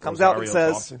Shuttlesworth, comes out and Rosario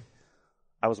says, Dawson?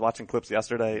 I was watching clips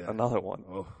yesterday, another one.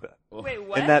 Oh. Wait,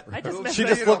 what? And that, I just missed she that.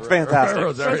 just looked fantastic.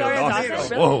 Rosario Rosario Dawson.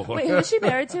 Dawson? Whoa. Really? Wait, who is she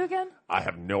married to again? I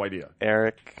have no idea.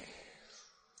 Eric,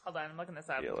 Hold on, I'm looking this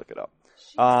up. yeah, look it up.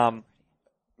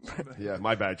 Yeah,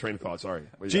 my bad. Train of thought. Sorry.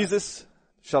 But yeah. Jesus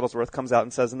Shuttlesworth comes out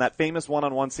and says in that famous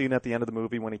one-on-one scene at the end of the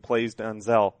movie when he plays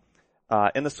Denzel,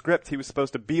 in the script he was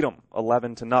supposed to beat him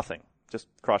 11-0, just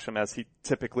crush him as he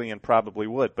typically and probably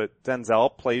would. But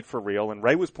Denzel played for real and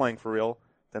Ray was playing for real.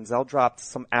 Denzel dropped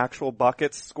some actual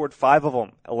buckets, scored 5 of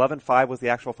them. 11-5 was the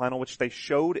actual final, which they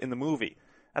showed in the movie.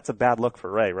 That's a bad look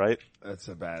for Ray, right? That's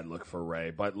a bad look for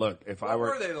Ray. But look, if I What were.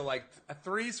 were they? Like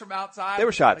threes from outside? They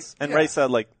were shots. Like, And yeah. Ray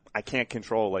said, like, I can't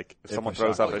control, like, if someone a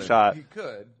throws shot up a goes in. shot. You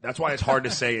could. That's why it's hard to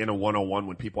say in a one-on-one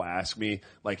when people ask me,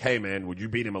 like, hey man, would you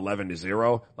beat him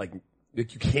 11-0? Like, you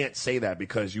can't say that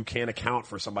because you can't account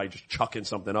for somebody just chucking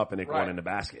something up and it going in the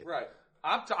basket. Right.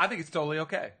 I think it's totally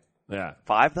okay. Yeah.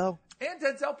 5, though? And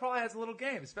Denzel probably has a little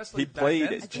game, especially He back played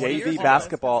then. It's 20 years JV ago.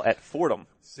 basketball at Fordham.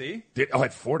 See?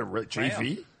 At Fordham, really? Bam.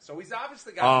 JV? So he's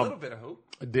obviously got a little bit of hoop.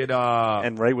 Did,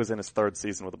 And Ray was in his 3rd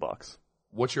season with the Bucks.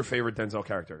 what's your favorite Denzel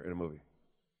character in a movie?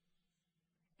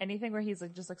 Anything where he's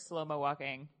like just like slow-mo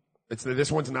walking.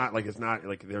 This one's not like, it's not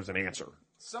like there's an answer.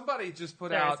 Somebody just put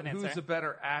There is out an who's answer. a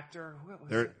better actor. What was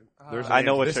There, it? there's an I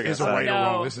know answer. what This you're is a gonna right say. or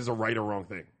wrong. No. This is a right or wrong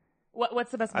thing.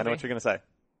 What's the best movie? I know what you're going to say.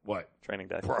 What? Training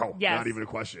Day. Bro, Yes. not even a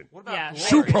question. What about Yeah. Glory?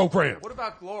 Shoe program. What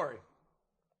about Glory?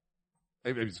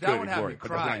 It's That good, one had Glory, me but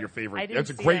that's not crying. your I favorite. didn't That's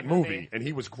a see great that movie. movie, and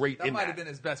he was great That in might that. have been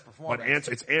his best But performance.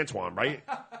 it's Antoine, right?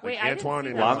 Wait, Like I didn't Antoine see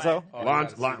and that Lonzo? one. Oh, Lonzo, you gotta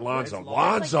see it. Lonzo, It's long.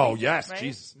 Lonzo, Like yes, right?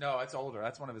 Jesus. No, it's older.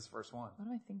 That's one of his first one. What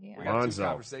am I thinking? We of? got two Lonzo.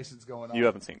 conversations going on. You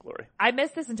haven't seen Glory. I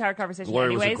missed this entire conversation Glory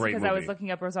was a anyways great because I was movie.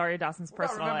 looking up Rosario Dawson's What about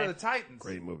personal Remember life. the Titans?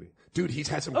 Great movie, dude. He's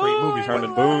had some great Oh, movies. I Herman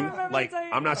love Boone. Remember Like, the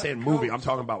Titans. I'm not saying movie. I'm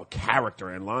talking about character.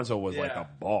 And Lonzo was like Yeah. a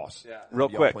boss. Yeah. Real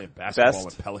Y'all quick, playing basketball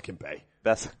best- in Pelican Bay.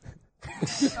 Best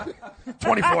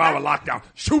 24-hour lockdown.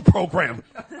 Shoe program.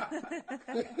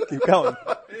 Keep going.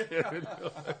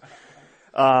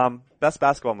 Best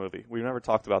basketball movie. We've never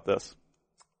talked about this.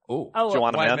 Oh,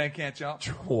 Joanna White Man. Man Can't Jump.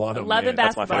 Juana Love Man. and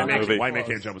That's my Basketball. favorite movie. White Man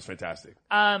Can't Jump was fantastic.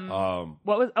 What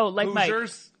was, Mike.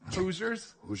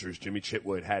 Hoosiers. Hoosiers. Jimmy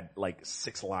Chitwood had like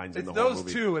 6 lines in It's the whole those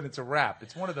movie. two and it's a wrap.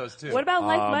 It's one of those two. What about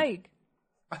Mike?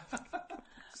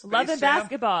 Love and Jam?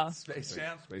 Basketball. Space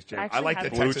Jam? Space Jam. Actually I like the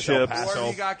have- Blue Texas El Chips. Paso. Or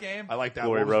you got game? I like that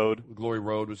Glory one. Road. Glory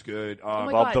Road was good. Oh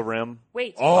my Above God. the Rim.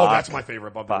 Wait. That's my favorite.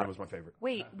 Above the Fuck. Rim was my favorite.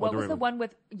 Wait, Above what the was Rim. the one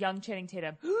with young Channing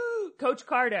Tatum? Coach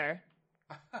Carter.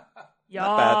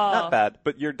 Y'all. Not bad.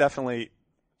 But you're definitely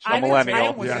a I didn't- millennial. I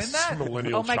was Yes, in that?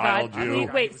 millennial Oh my child, God. you.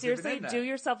 Wait, Was seriously, even in that. do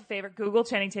yourself a favor. Google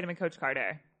Channing Tatum and Coach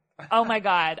Carter. Oh my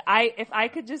God. If I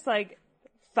could just like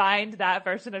find that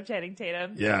version of Channing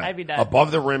Tatum, Yeah. I'd be done.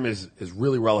 Above the Rim is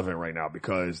really relevant right now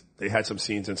because they had some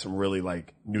scenes in some really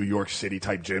like New York City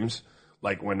type gyms.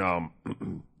 Like when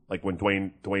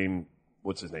Dwayne,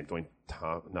 what's his name? Dwayne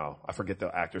Tom? No, I forget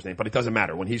the actor's name, but it doesn't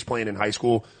matter. When he's playing in high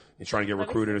school, he's trying to get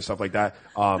recruited and stuff like that.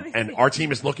 And our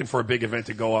team is looking for a big event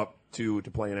to go up to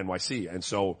play in NYC. And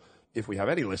so if we have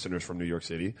any listeners from New York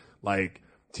City, like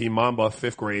Team Mamba,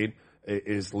 5th grade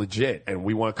is legit. And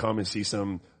we want to come and see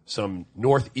some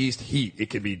Northeast heat. It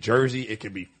could be Jersey. It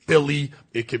could be Philly.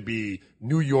 It could be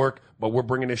New York, but we're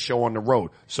bringing this show on the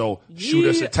road. So shoot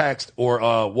us a text or,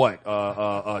 tweet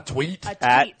A tweet.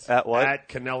 At what? at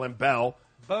Cannell and Bell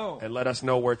Boom. and let us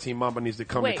know where Team Mamba needs to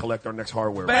come Wait. to collect our next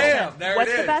hardware. Bam! There What's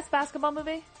it is. the best basketball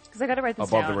movie? Because I got to write this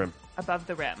Above down. the Rim. Above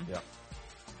the Rim. Yeah.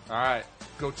 All right.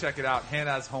 Go check it out.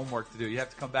 Hannah has homework to do. You have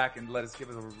to come back and let us give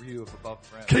us a review of Above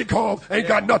the Rim. King Kong ain't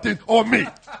got nothing on me.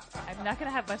 I'm not going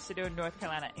to have much to do in North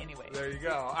Carolina anyway. There you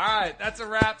go. All right. That's a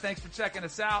wrap. Thanks for checking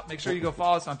us out. Make sure you go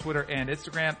follow us on Twitter and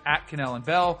Instagram at Cannell and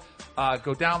Bell.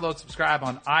 Go download, subscribe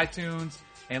on iTunes,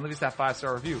 and leave us that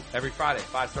 5-star review every Friday.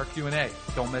 5-star Q&A.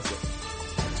 Don't miss it.